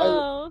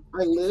go.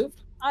 I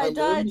lived. I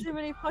died lived. too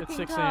many fucking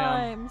 6 a.m.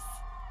 times.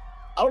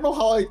 I don't know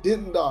how I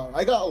didn't die.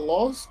 I got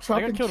lost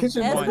trapped in killed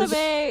kitchen. once.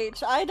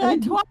 SMH. I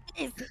died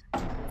twice.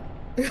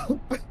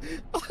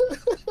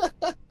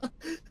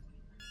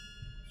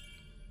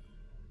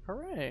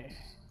 Hooray.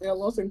 Yeah, I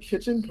lost in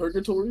kitchen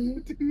purgatory.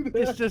 Dude,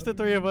 It's just the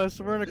three of us.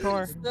 We're in a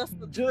car. Just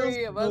the just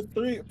three of us. the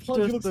three. Punch, you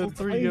Just look the so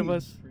three of tiny.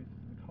 us.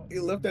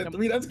 You left at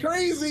 3. That's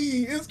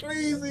crazy. It's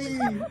crazy.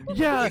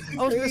 Yeah, It's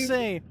I was gonna crazy.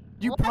 say,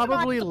 you Why am I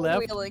probably left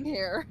wheeling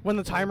here. when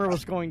the timer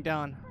was going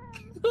down.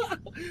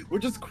 We're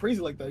just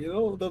crazy like that, you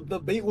know? The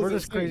bait was We're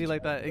just insane. crazy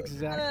like that, No,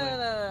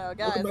 exactly.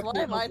 guys. back Why to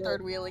am my I house.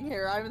 third wheeling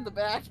here? I'm in the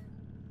back.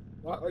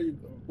 Why are you?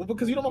 Well,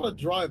 because you don't know how to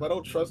drive. I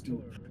don't trust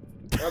you.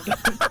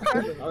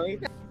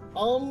 Alright?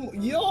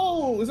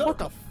 Yo! Is that What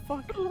the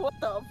fuck? What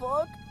the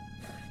fuck?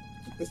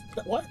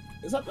 what?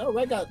 Is that a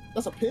rat got?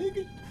 That's a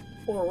pig?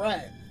 Or a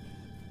rat?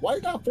 Why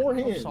you got 4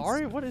 hands? I'm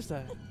sorry, what is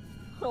that?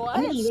 Why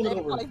I'm is just it running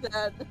over. like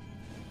that?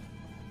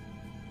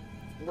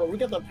 Bro, we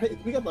got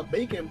the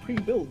bacon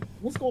pre-built.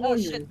 What's going Oh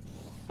on shit. here?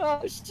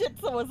 Oh shit,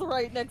 someone's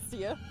right next to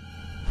you.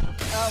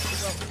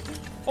 Oh,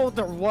 Oh,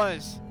 there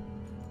was.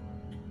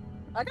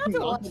 I got to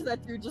watch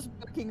that dude just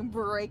fucking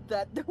break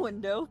that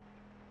window.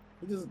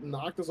 He just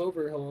knocked us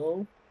over.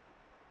 Hello?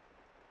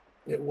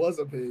 It was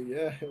a pig,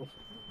 yeah.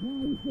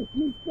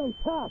 So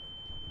tough.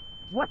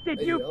 What did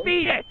Hey, you yo.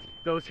 feed it?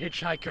 Those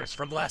hitchhikers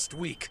from last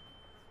week.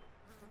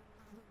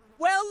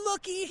 Well,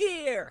 looky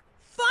here.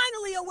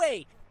 Finally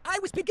awake. I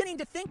was beginning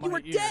to think you My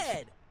were ears.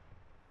 dead.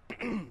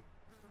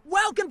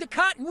 Welcome to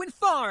Cottonwood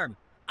Farm.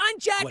 I'm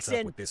What's up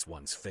Jackson. with this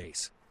one's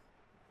face?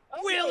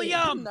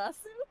 William! HeyNasu?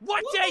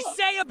 What did I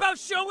say about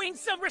showing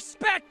some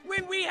respect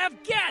when we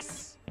have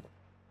guests?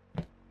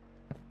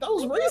 That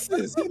was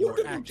racist. He You're looked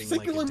at a acting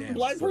like a singular damn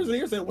black fool, person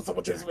here saying, what's up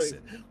with this face?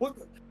 Jackson. What?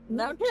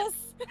 Now kiss.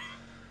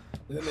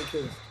 And then they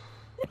kissed.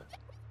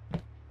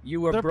 You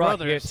were They're brought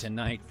brothers. here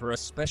tonight for a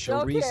special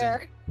Don't reason.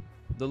 care.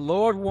 The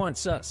Lord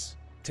wants us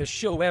to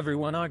show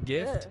everyone our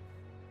gift.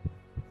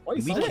 Why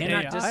you We sound like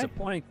cannot AI?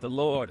 disappoint the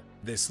Lord.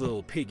 This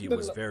little piggy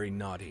was very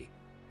naughty,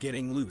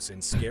 getting loose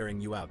and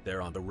scaring you out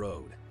there on the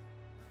road.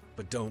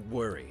 But don't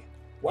worry.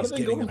 Why he's did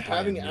they go getting from a brand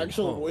having new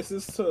actual home.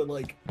 voices to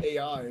like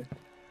AI?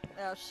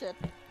 Oh shit.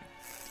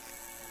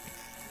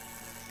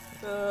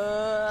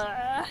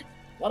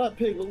 Why that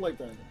pig look like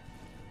that?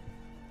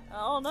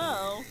 Oh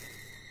no.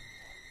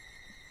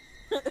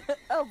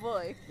 Oh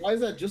boy. Why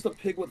is that just a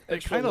pig with They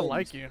extra kind of limbs?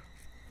 like you.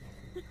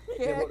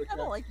 Yeah, what a kind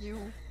of cat. like you.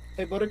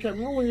 Hey, Buttercat,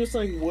 remember when you were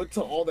saying wood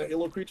to all the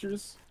Halo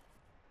creatures?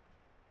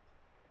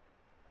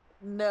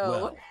 No.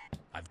 Well,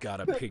 I've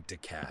got a pig to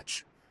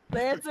catch.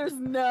 The answer's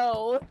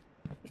no.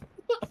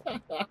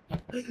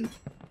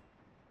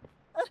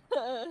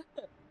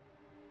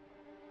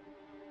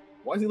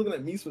 Why is he looking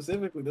at me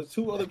specifically? There's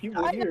 2 other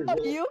people I here. know,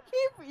 bro. you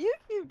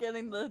keep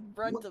getting the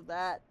brunt of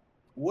that.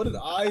 What did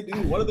I do?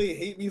 Why do they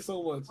hate me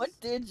so much? What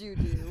did you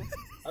do?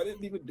 I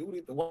didn't even do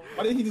anything. Why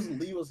did he just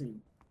leave us here?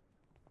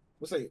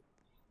 What's that?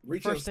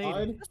 Reach First aid.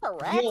 inside? Just a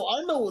rat? Yo,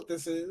 I know what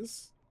this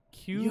is.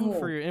 Q Yo,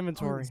 for your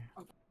inventory.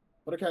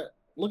 Buttercat,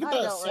 look at I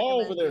that don't saw over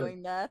recommend there.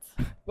 doing that.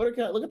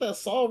 Buttercat, look at that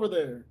saw over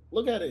there.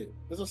 Look at it.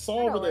 There's a I saw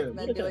don't over there.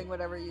 recommend Look at doing it.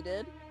 whatever you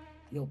did.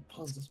 Yo,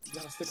 puns, we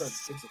gotta stick our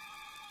dicks in.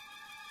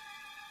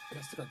 We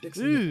gotta stick our dicks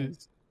in Ooh. there.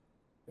 Puns.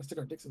 Let's stick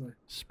our dicks in there.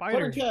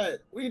 Spider. Buttercat,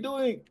 what are you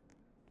doing?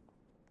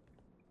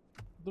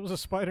 There was a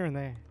spider in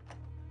there.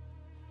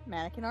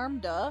 Mannequin arm,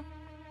 duh.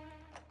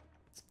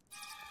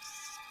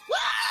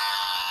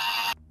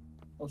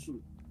 Oh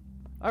shoot.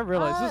 I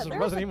realize this is There's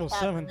Resident a Evil cat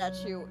 7.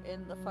 statue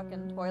in the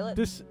fucking toilet.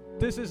 This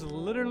is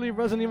literally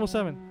Resident Evil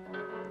 7.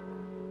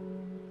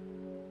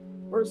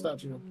 Bird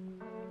statue.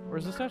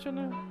 Where's the statue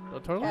now? The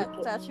toilet? Cat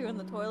statue in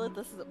the toilet.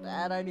 This is a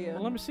bad idea.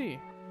 Well, let me see.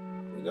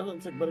 You definitely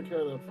take better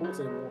care of the pool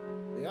table.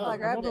 Yeah. Oh, I I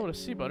grabbed don't know it. what to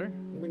see, butter.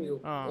 When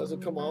you Oh. does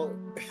it come out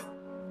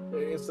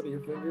instead of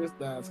your fingers?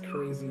 That's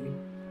crazy.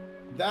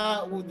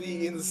 That would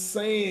be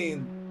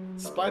insane.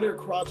 Spider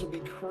crotch would be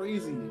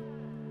crazy.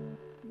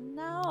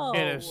 No.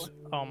 It is.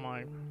 Oh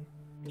my.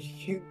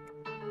 You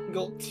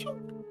go.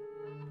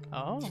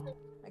 Oh.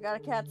 I got a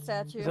cat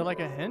statue. Is that like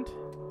a hint?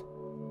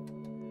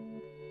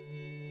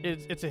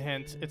 It's a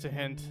hint. It's a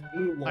hint.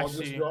 New I law just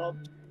see.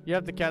 dropped. You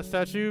have the cat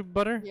statue,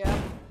 Butter?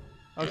 Yeah.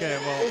 Okay,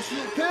 well. Oh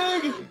shit!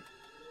 Pig!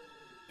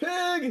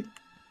 Pig!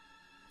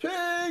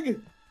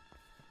 Pig!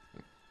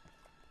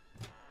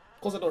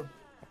 Close the door.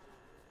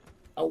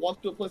 I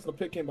walked to a place the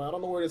pig came by. I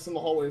don't know where it is in the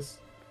hallways.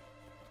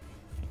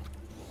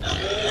 Well,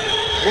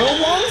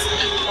 ones?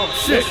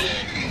 Oh shit!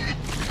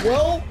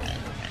 Well,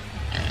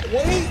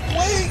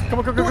 wait! Come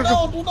on,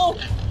 go. No.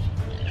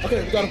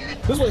 Okay, we got him.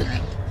 This way.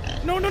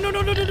 No, not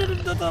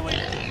that way.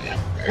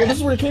 Well, this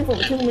is where it came from.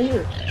 It came from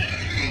here.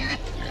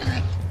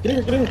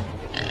 Get in here.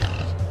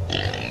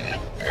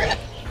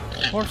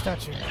 Horse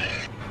statue.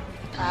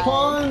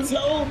 Pons,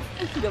 help!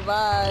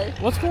 Goodbye.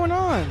 What's going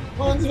on?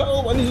 Pons,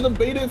 help! I need you to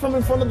bait it from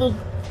in front of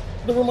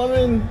the room I'm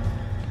in.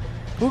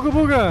 Booga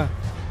booga!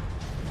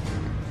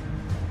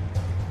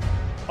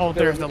 Oh,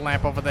 there's the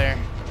lamp over there.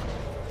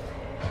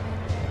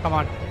 Come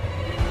on.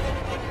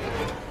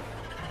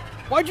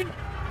 Why'd you...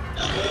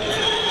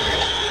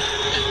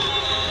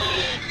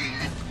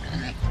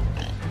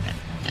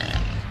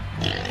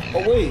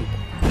 Oh, wait.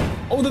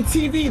 Oh, the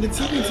TV! The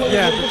TV told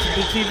Yeah, me.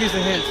 the TV's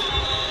a hint.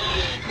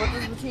 What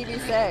does the TV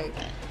say?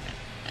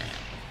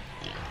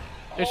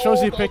 It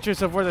shows you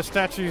pictures of where the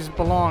statues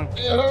belong.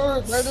 It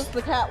hurts! Where does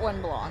the cat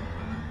one belong?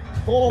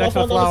 Hold on, Next to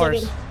I'll the find out in a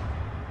flowers.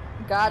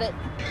 second. Got it.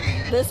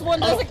 This one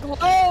doesn't close.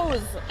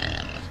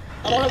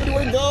 I don't have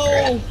anywhere to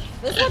go!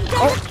 This one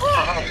doesn't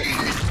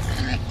close.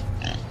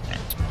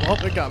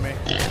 Well, it got me.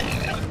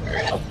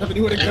 I don't have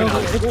anywhere to go.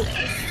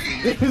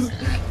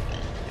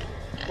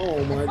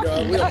 Oh my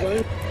god, we are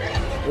playing.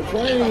 We're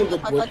playing with the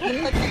Click.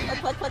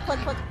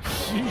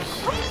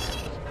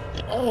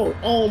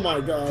 Oh my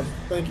god,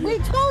 thank you. We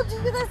told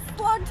you this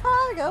a long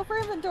time ago for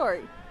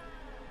inventory.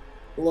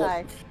 Look,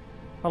 Hi.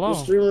 Hello. the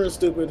streamer is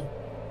stupid.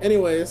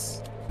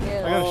 Anyways,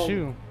 Yeah. I got a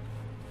shoe.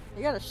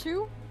 You got a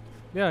shoe?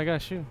 Yeah, I got a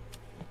shoe.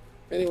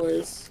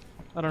 anyways.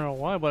 I don't know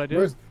why, but I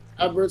did.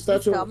 I have bird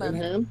statue coming. in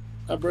hand.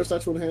 I have bird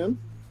statue in hand.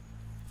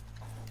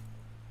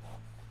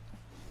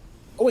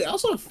 Oh wait, I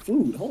also have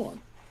food. Hold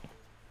on.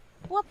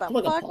 What the I'm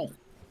like a fuck? pie.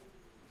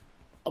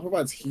 I'll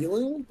provide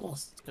healing. Oh,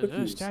 Is there a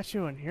cookies.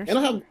 statue in here? And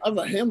I have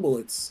a hand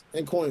bullets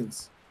and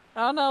coins.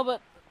 Oh no,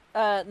 but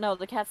no,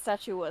 the cat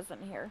statue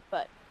wasn't here.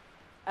 But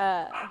Do you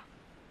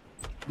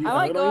I have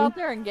might it go on out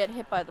there and get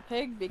hit by the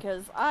pig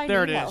because I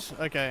There it need is.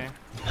 help. Okay.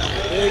 you?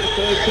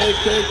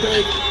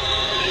 Pig.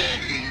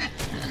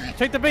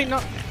 Take the bait. No.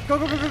 Go.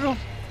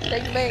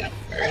 Take the bait.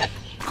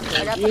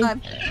 I got you.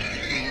 time.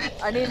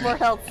 I need more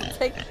help. So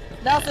take.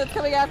 Nelson, it's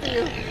coming after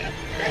you.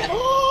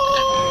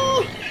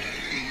 Oh!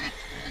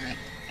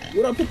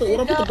 Where'd I put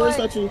the bird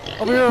statue?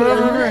 Over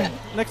here.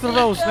 Next to the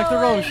rose. Next to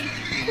the rose.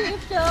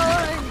 Keep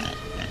going.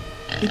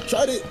 He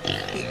tried it.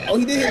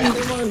 He did hit me.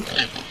 Never mind.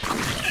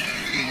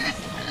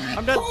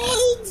 I'm dead.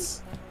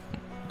 Coins!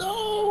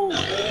 No!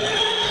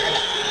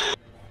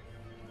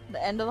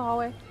 The end of the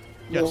hallway?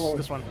 Yes, No.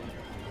 this one.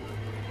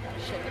 Oh,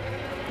 shit.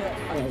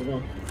 Oh,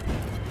 no.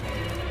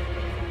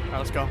 Alright,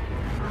 let's go.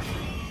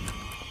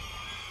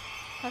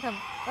 How come?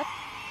 What?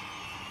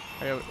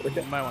 You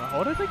might want to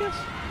hold it, I guess?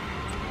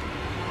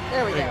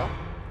 There we There you go.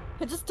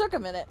 It just took a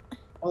minute.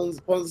 One's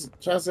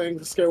trying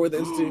to scare away the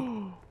entity.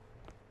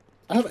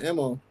 I have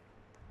ammo.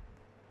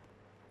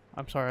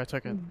 I'm sorry, I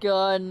took it.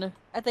 Gun.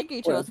 I think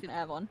each of Where? us can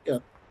have one.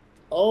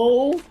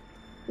 Oh,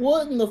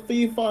 what in the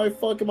fee-fi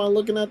fuck am I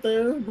looking at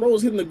there? Bro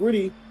was hitting the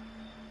gritty.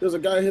 There's a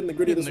guy hitting the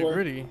gritty Hitting this the way.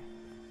 gritty.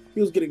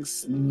 He was getting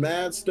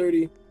mad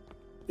sturdy.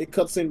 It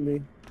cuts into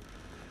me.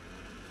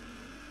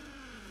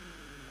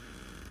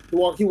 He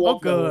walked. Oh, that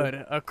way.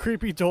 good. A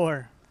creepy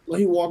door. Well,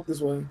 he walked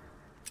this way.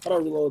 How do I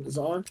reload this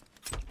R?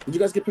 Did you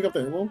guys pick up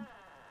the ammo?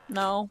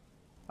 No.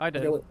 I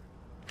did. Okay, wait.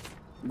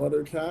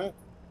 ButterCat.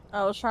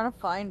 I was trying to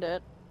find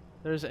it.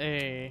 There's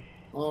a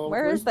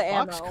Where is the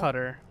ammo? box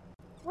cutter.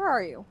 Where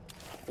are you?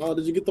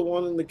 Did you get the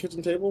one in the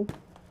kitchen table?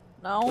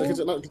 No. The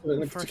kitchen, not the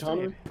kitchen First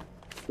counter. aid.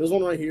 There's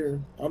one right here.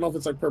 I don't know if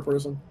it's like per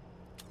person.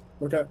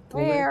 Okay.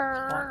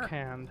 Where? Lock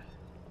hand.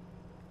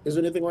 Is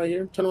there anything right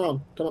here? Turn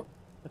around. Turn around.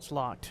 It's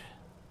locked.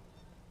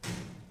 Is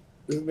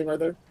there anything right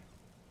there?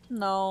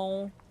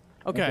 No.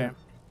 Okay.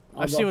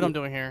 I see what I'm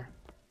doing here.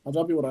 I'll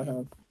drop you what I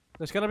have.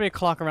 There's gotta be a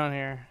clock around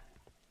here.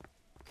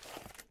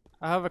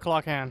 I have a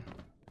clock hand.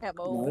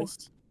 Ammo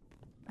Nice.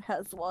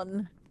 has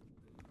one.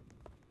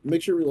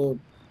 Make sure you reload.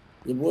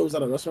 Your boy was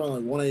at a restaurant at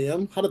like 1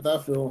 a.m. How did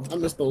that feel? I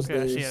missed those Okay,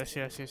 days. I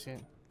see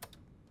it.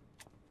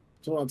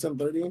 So around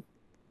 10:30.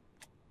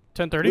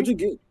 10:30? What'd you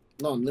get?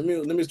 No,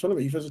 Nimi's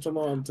tournament. He finished the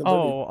tournament around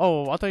 10:30.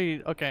 Oh, I thought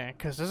you. Okay,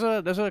 cause there's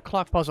a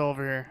clock puzzle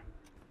over here.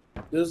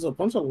 There's a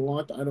bunch of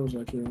locked items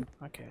right here.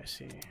 Okay, I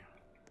see.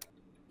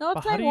 No, But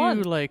it's how not do one.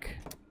 you like?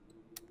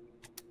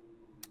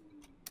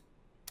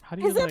 How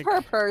do you Is it like?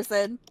 per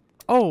person?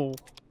 Oh,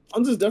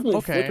 I'm just definitely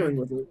Okay. flickering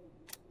with it.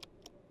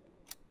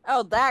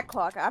 Oh, that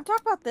clock. I'm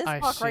talking about this I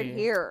clock right see.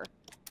 here.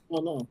 Oh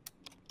no.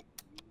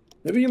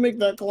 Maybe you make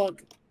that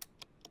clock.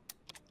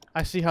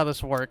 I see how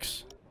this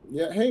works.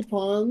 Yeah. Hey,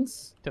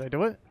 Pons. Did I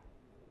do it?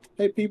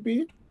 Hey,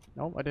 PP.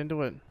 Nope, I didn't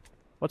do it.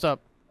 What's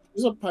up?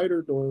 There's a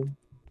piter door.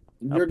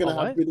 You're gonna a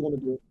have what? to be the one to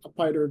do it. A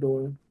piter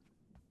door.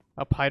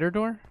 A piter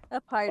door?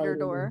 A piter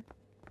door.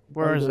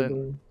 Where is Piter it?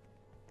 door.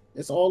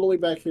 It's all the way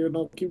back here.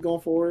 No, keep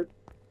going forward.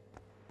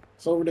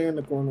 It's over there in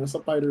the corner. It's a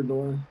piter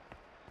door.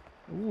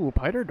 Ooh,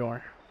 piter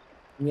door.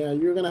 Yeah,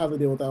 you're gonna have to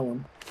deal with that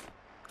one.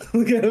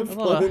 Look at him.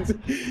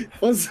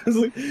 Punz looks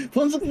like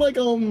Punz looks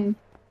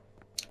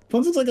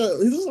like he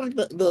looks like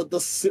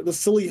the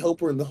silly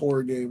helper in the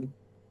horror game.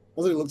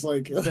 That's what he looks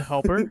like. The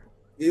helper?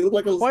 He look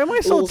like a. Why am I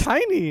so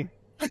tiny?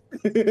 I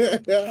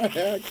kind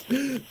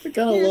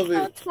of love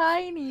You're it. so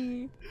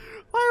tiny.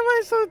 Why am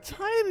I so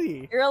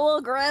tiny? You're a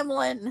little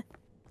gremlin.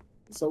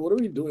 So what are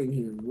we doing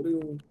here? What are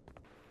you?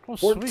 Oh,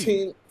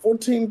 sweet.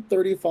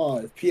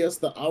 14:35. P.S.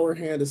 The hour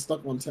hand is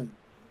stuck on 10.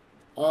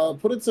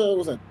 Put it to what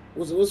was that?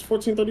 Was it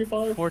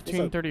 14:35?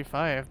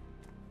 14:35.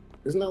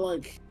 Isn't that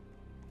like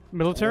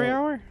Military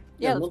hour?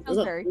 Yeah, is that's that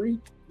military. 3?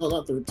 No,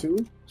 not 3. 2.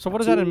 So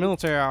what is that in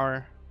military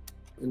hour?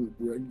 And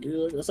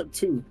regular, that's like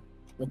 2.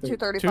 I think.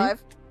 2:35.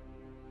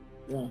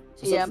 Yeah.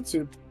 So PM. it's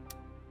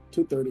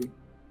 2:30.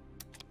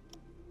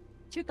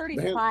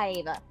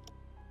 2:35.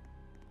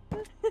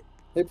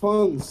 Hey,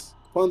 Punz,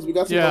 we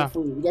got some help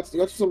for you. We got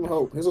you some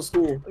help. Here's a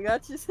stool. We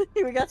got you.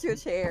 We got you a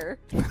chair.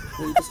 You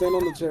can stand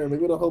on the chair.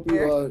 Maybe it'll help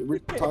you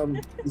reach the time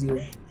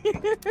easier.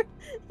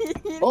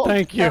 Oh,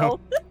 Thank you. No.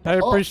 I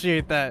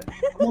appreciate that.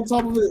 I'm on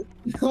top of it.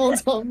 I'm on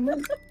top of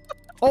it.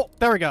 Oh,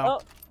 there we go.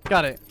 Oh.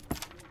 Got it.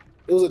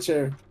 It was a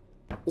chair.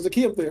 There's a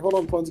key up there. Hold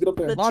on, Punz. Get up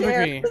there. The Laundry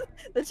chair. key.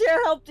 The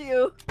chair helped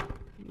you.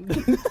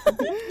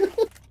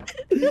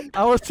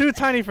 I was too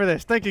tiny for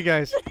this. Thank you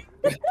guys.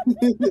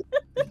 You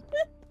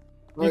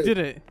Right. did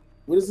it.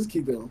 Where does this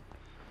key go?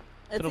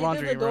 It's the either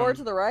laundry the door room.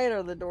 to the right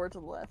or the door to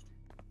the left.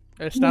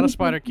 It's not a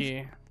spider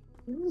key.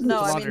 No,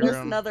 I mean laundry there's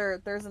room.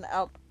 another. There's an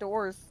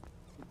outdoors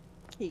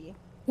key.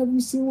 Have you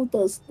seen what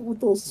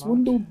those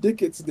swindle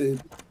dickets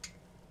did?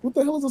 What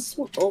the hell is a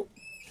swindle?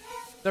 Oh,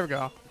 There we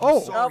go.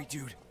 Oh! Sorry,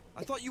 dude.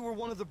 I thought you were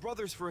one of the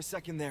brothers for a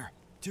second there.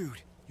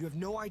 Dude, you have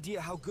no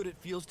idea how good it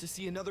feels to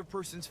see another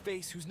person's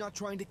face who's not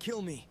trying to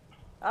kill me.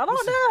 I don't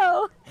Listen,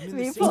 know. I'm in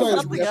He the pulls same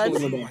up the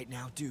definitely gun. know. right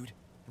now, dude.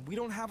 And we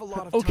don't have a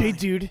lot of Okay, time.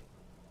 dude.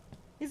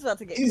 He's about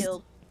to get He's-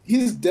 killed.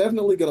 he's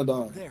definitely gonna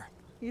die. There.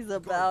 He's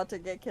about to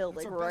get killed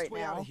That's like our right best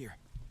way out now. of here.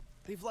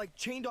 They've like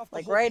chained off the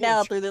Like whole right now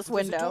porch, through this but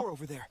there's a window. door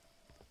over there.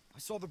 I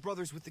saw the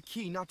brothers with the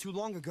key not too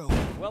long ago.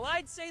 Well,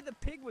 I'd say the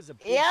pig was a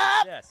big Yep.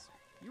 success.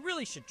 You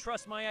really should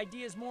trust my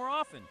ideas more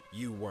often.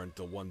 You weren't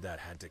the one that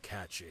had to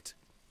catch it.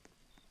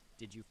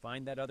 Did you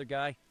find that other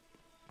guy?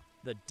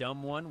 The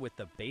dumb one with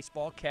the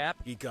baseball cap?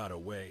 He got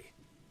away.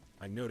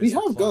 I noticed We the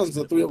have clock's guns,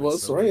 the been three of open,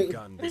 us, so we've right?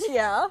 gotten this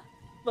Yeah,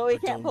 but we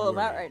But can't don't pull him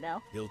out worry. right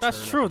now. He'll That's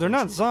turn true. up They're not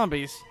eventually.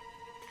 zombies.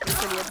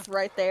 This idiot's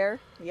right there.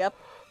 Yep.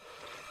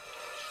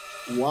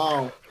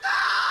 Wow.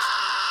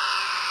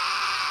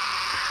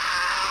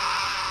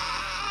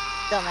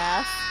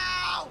 Dumbass.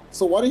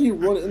 So why did he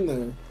run in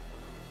there?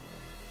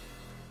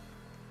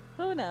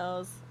 Who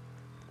knows?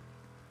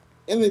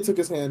 And they took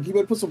his hand. He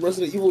better put some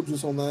Resident Evil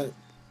juice on that.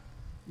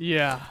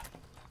 Yeah.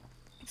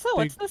 So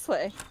what's this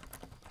way?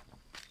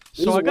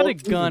 They So just I got a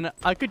walked through. gun.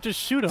 I could just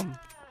shoot him.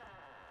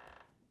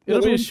 Yeah,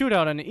 It'll they be a would-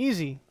 shootout and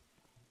easy.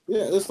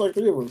 Yeah, it's like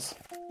 3 of us.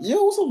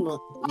 Yo, what's up, man?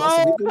 Oh,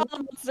 I found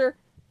the monster.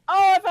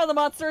 Oh, I found the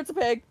monster. It's a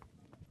pig.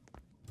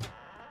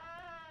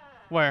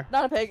 Where?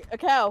 Not a pig. A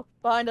cow.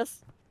 Behind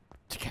us.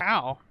 It's a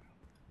cow.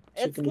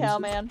 It's Chicken cow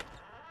soup. man.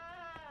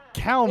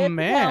 Cow It's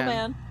man. a cow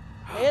man.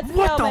 It's a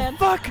What cow the man.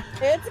 fuck?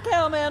 It's a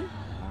cow man.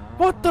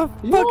 What the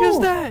fuck is Yo.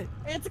 that?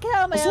 It's a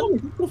cow I saw man.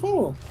 him. What the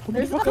hell?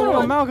 There's What another kind of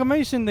one.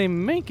 amalgamation they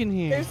making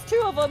here? There's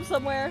 2 of them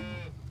somewhere.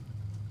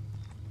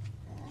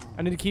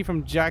 I need a key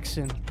from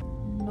Jackson.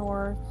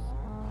 North.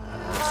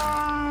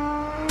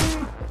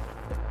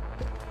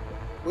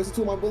 Wasted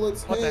 2 of my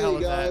bullets. What the Hey, hell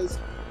is that? guys.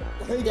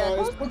 Hey, Yeah, guys.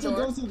 close Put the your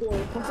door. guns to the door.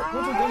 Put your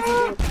guns to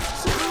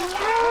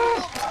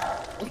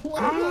the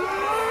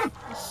door.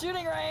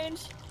 Shooting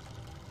range.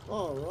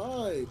 All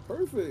right.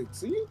 Perfect.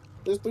 See?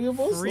 There's 3 of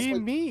us. Free That's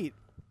like- meat,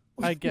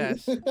 I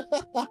guess.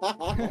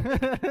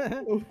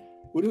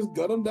 We just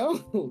gun them down.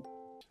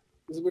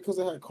 Is it because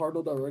it had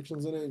cardinal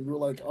directions in it and you were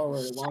like, all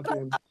right, lock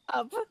in?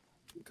 Up.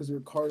 Because you're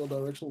a cardinal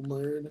directional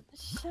nerd.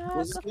 Shut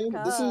What's the this game?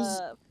 fuck This is-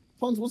 up.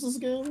 Punz, what's this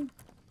game?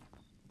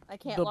 I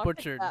can't The lock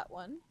Butchered. that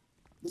one.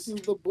 This is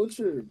the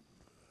Butcher.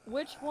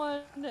 Which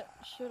one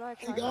should I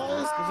Hey, try?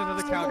 guys. There's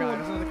another cow guy.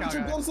 There's another cow Get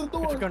your guy. guns to the Get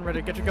your door. gun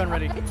ready. Get your gun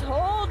ready. I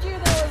told you there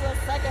was a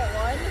second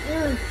one.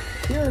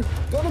 Here.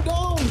 Gun him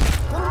down.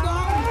 Gun him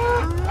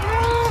down.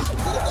 Gun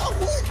him down,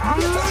 quick.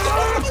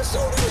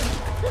 Shoot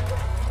him.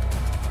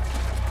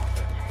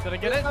 Did I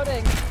get it?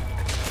 Loading.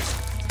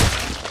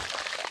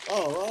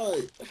 All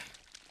right.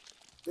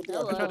 Good thing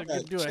Hello. I Tried to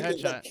got do a chicken,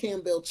 headshot. that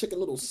Campbell chicken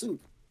little soup.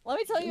 Let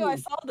me tell you, I Ooh.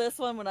 saw this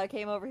one when I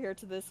came over here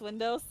to this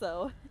window,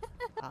 so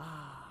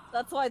Ah.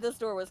 that's why this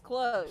door was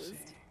closed.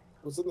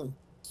 What's in there?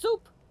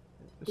 Soup.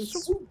 It's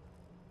Soup. soup.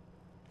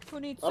 Who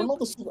needs I don't know soup?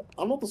 the soup.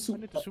 I don't know the soup. I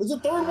need the soup. Is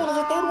it third one? Is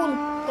it third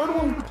one? Third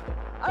one.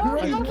 I don't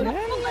You're know right. the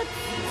Again?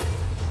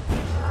 bullets.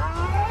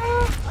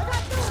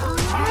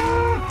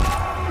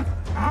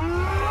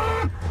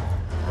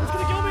 It's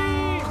gonna kill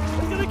me!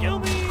 It's gonna kill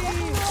me!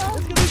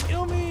 It's gonna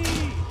kill me!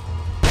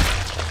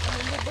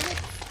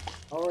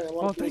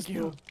 want Oh, thank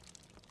you.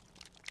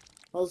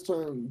 How's the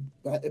term?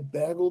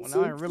 Baggled Well,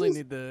 soup? now I really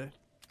need the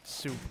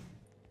soup.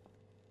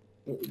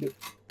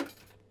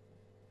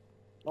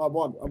 Oh, I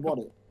bought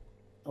it.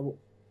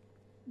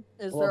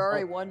 Is Well, there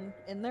already one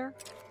in there?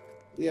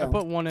 Yeah. I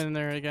put one in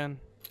there again.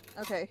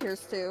 Okay,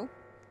 here's 2.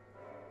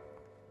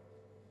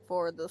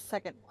 For the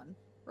second one,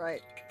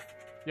 right?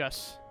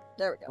 Yes.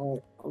 There we go.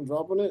 Alright, I'm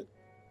dropping it.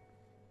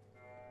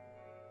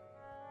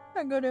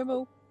 I'm good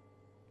ammo.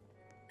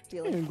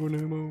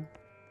 Stealing.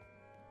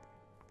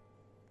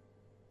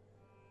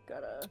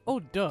 Gotta Oh,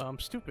 duh, I'm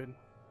stupid.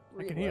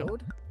 I can heal.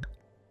 reload.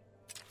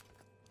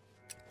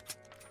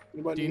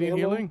 Anybody Do you need ammo?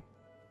 healing?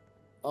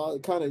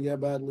 Kinda, yeah,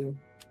 badly.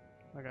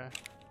 Okay.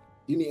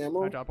 You need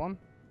ammo? I drop one?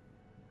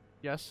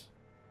 Yes.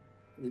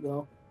 There you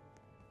go.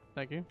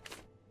 Thank you.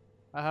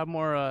 I have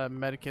more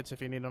medikits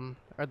if you need them.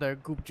 Or the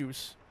goop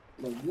juice.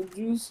 Like goop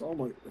juice? Oh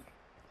my.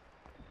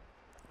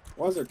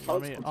 Why is there couch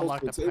Let me close unlock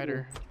to the table?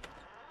 piter.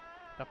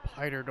 The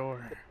piter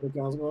door. Okay,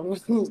 how's it going?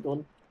 How's it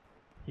going?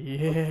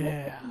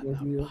 Yeah, Go the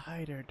here.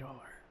 piter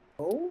door.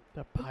 Oh?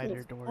 The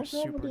piter door is fuck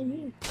happened super in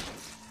here? neat.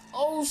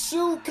 Oh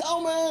shoot,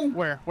 cowman!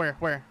 Where? Yeah,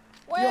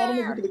 I don't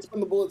know if we can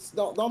expend the bullets.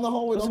 Down the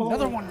hallway, There's down the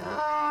another hallway.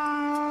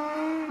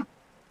 one.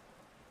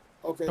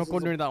 Okay, Don't so go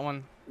there's near that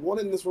one. one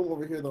in this room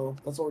over here though.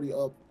 That's already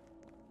up.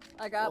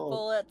 I got Oh.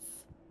 bullets.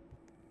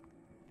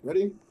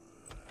 Ready?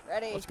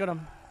 Ready. Let's get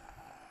him.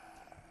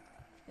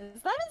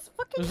 Is that his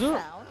fucking Is it?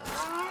 sound?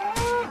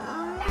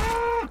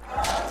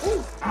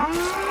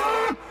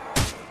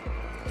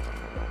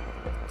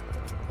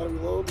 Gotta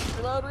reload.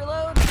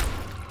 Reload.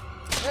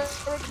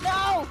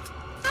 No!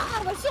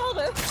 Ah, my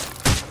shoulder!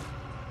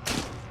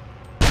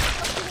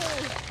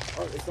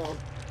 Alright, it's down.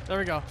 There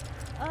we go.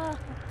 Ah,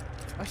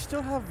 I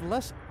still have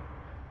less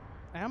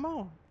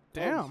ammo.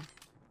 Damn.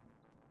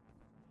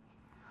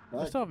 I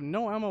Back. still have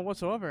no ammo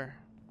whatsoever.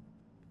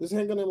 There's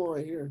handgun ammo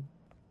right here.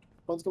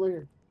 Fun's come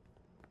here.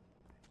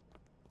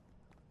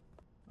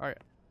 Alright.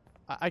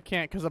 I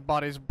can't because the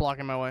body's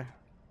blocking my way.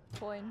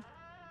 coin.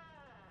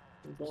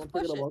 I'll Just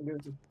pick it push up.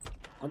 it.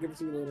 I'll give it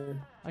to you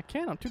later. I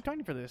can't. I'm too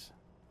tiny for this.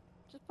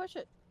 Just push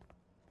it.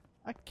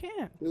 I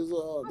can't. There's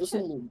Push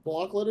some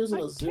block letters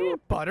and I a zero.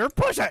 can't, Butter.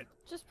 Push it.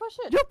 Just push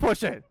it. You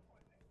push it.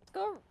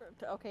 Go.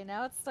 Okay,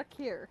 now it's stuck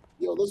here.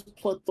 Yo, there's a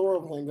plethora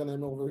of handgun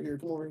ammo over here.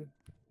 Come over here.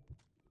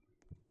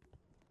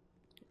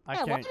 I Yeah,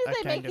 can't. why do I they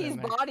can't make get these in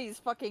there. bodies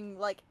fucking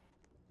like?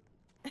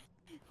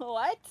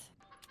 What?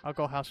 I'll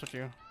go house with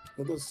you.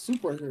 But there's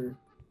soup right here.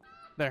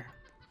 There.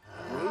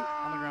 Wait,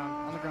 On the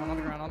ground. On the ground. On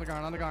the ground. On the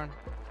ground. On the ground.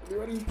 you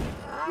ready? You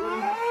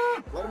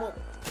ready? Light him up.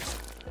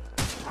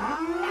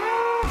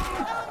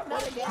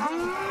 Not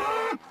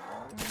again.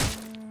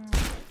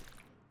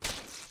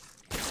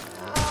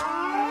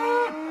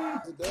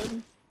 Is it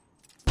dead?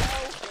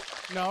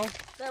 No.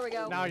 There we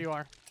go. Now you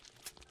are.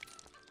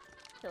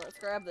 Okay, let's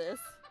grab this.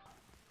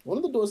 One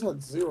of the doors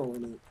had 0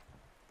 in it.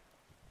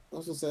 I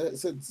was gonna say it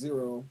said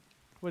 0.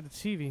 With the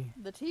TV.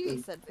 The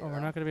TV said Oh, 0. we're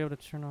not gonna be able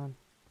to turn on.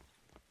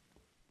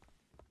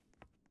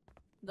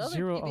 The other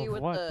 0 TV of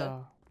with what the...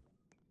 though?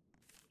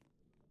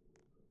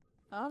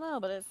 I don't know,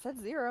 but it said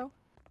 0.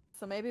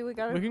 So maybe we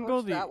gotta We can push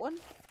go the- that one.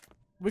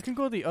 We can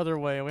go the other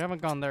way. We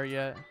haven't gone there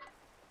yet.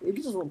 We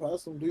can just run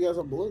past them. Do you guys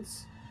have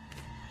bullets?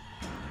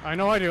 I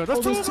know I do.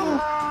 That's there's two. The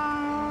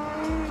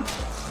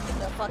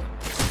fuck?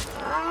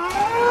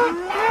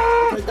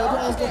 Okay, go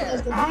past, go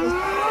past, go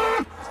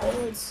past.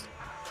 Bullets.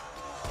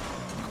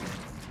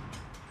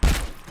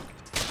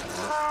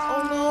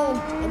 Oh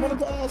no! I'm on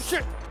the pass.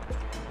 Shit!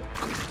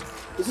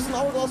 Is this an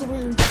hourglass over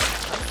here?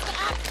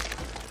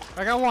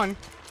 I got one.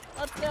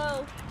 Let's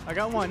go. I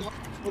got one.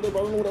 Hold it, but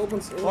I don't know what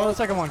opens. Oh, the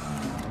second one.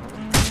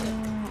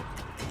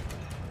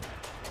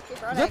 Keep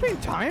Is running. that being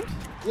timed?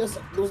 Yes,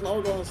 there was an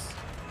hourglass.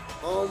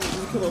 Did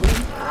you kill him?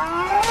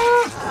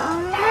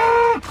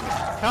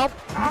 Help!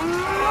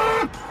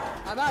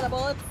 I'm out of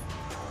bullets.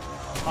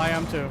 I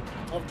am too.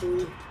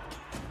 After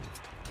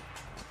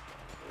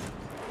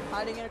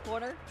Hiding in a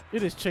corner.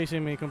 It is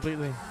chasing me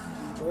completely.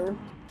 where?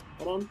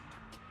 Hold on.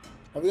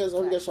 Have you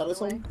guys shot at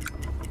something?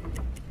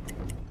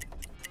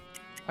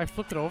 I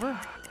flipped it over?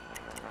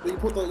 You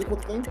put the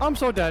thing? I'm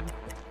so dead.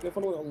 Yeah,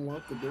 find a way to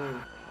unlock the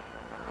door.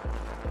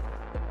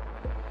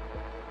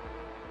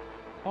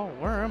 Oh,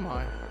 where am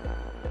I?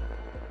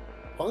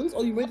 Puns?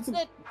 Oh, you made it to.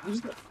 That's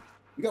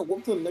You got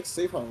whooped to the next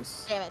safe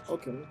house. Damn it.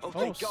 Okay. Oh,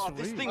 thank Oh, God,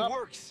 this sweet. thing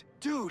works.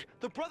 Dude,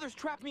 the brothers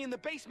trapped me in the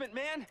basement,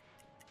 man.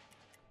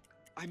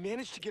 I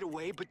managed to get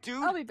away, but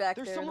dude, I'll be back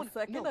there's there in a someone,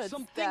 second. no, It's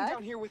something Dad.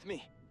 down here with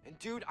me. And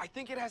dude, I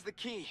think it has the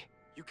key.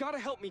 You gotta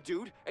help me,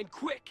 dude, and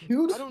quick.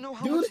 Dude, I don't know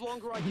how dude. much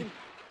longer I can.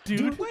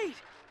 Dude. Wait,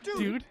 dude.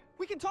 Dude.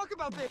 We can talk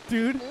about this.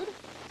 Dude. Dude.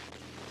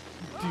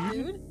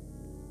 Dude.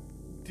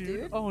 Dude.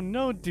 Dude. Oh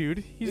no, dude.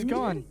 He's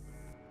gone.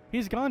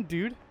 He's gone,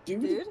 dude.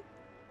 Dude.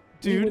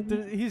 Dude,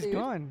 Dude. he's Dude.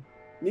 gone.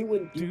 Me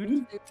when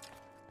Dude.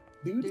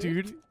 Dude. Dude.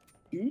 Dude.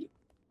 Dude.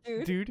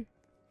 Dude.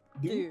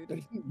 Dude. Dude.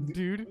 Dude.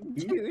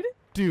 Dude.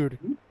 Dude.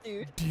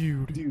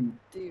 Dude. Dude.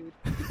 Dude.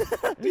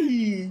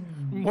 Dude.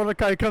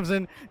 Mordecai comes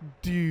in.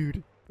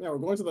 Dude. Yeah, we're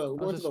going to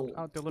the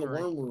out to the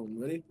delivering. worm room.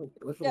 Ready?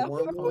 Ready for Yeah, the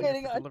worm we were room?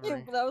 waiting on delivery.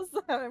 you, but I was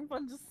having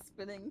fun just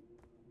spinning.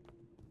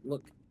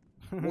 Look,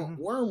 worm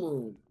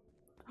room.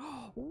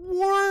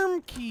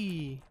 Worm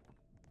key.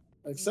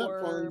 Except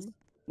Worm. Puns,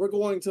 we're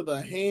going to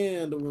the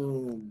hand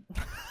room.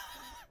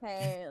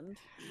 Hand.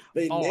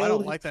 They Oh, I nailed don't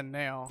his, like the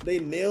nail. They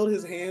nailed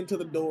his hand to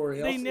the door.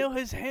 They nail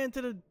his hand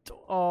to the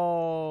door.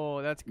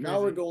 Oh, that's crazy.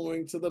 Now we're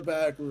going to the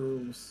back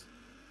rooms.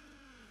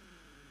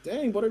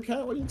 Dang,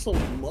 Buttercat, why are you so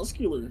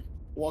muscular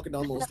walking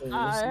down those stairs?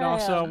 No,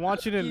 so I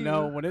want you to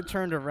know, when it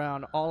turned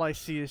around, all I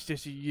see is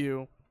just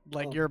you.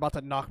 Like you're about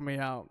to knock me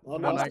out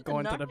when I go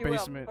into the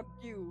basement. Fuck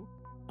you.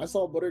 I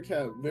saw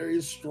Buttercat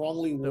very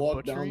strongly The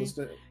walk down butchery the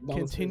stairs.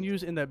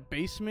 continues in the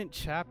basement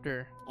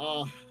chapter.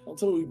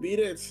 Until we beat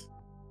it.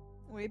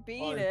 We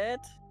beat it.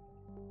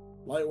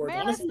 Light work.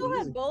 Man, Honestly, I still easy.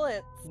 have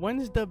bullets.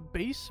 When's the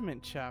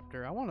basement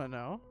chapter? I want to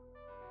know.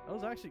 That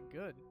was actually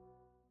good.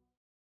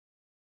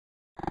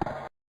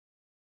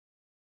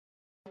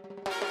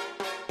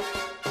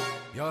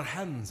 Your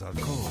hands are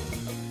cold.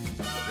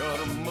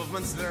 Your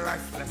movements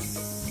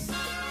lifeless.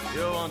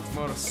 You want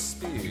more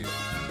speed.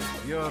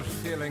 You're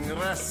feeling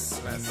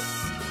restless.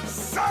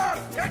 Sir,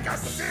 take a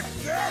sip,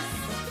 yes!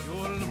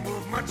 You'll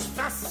move much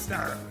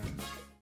faster.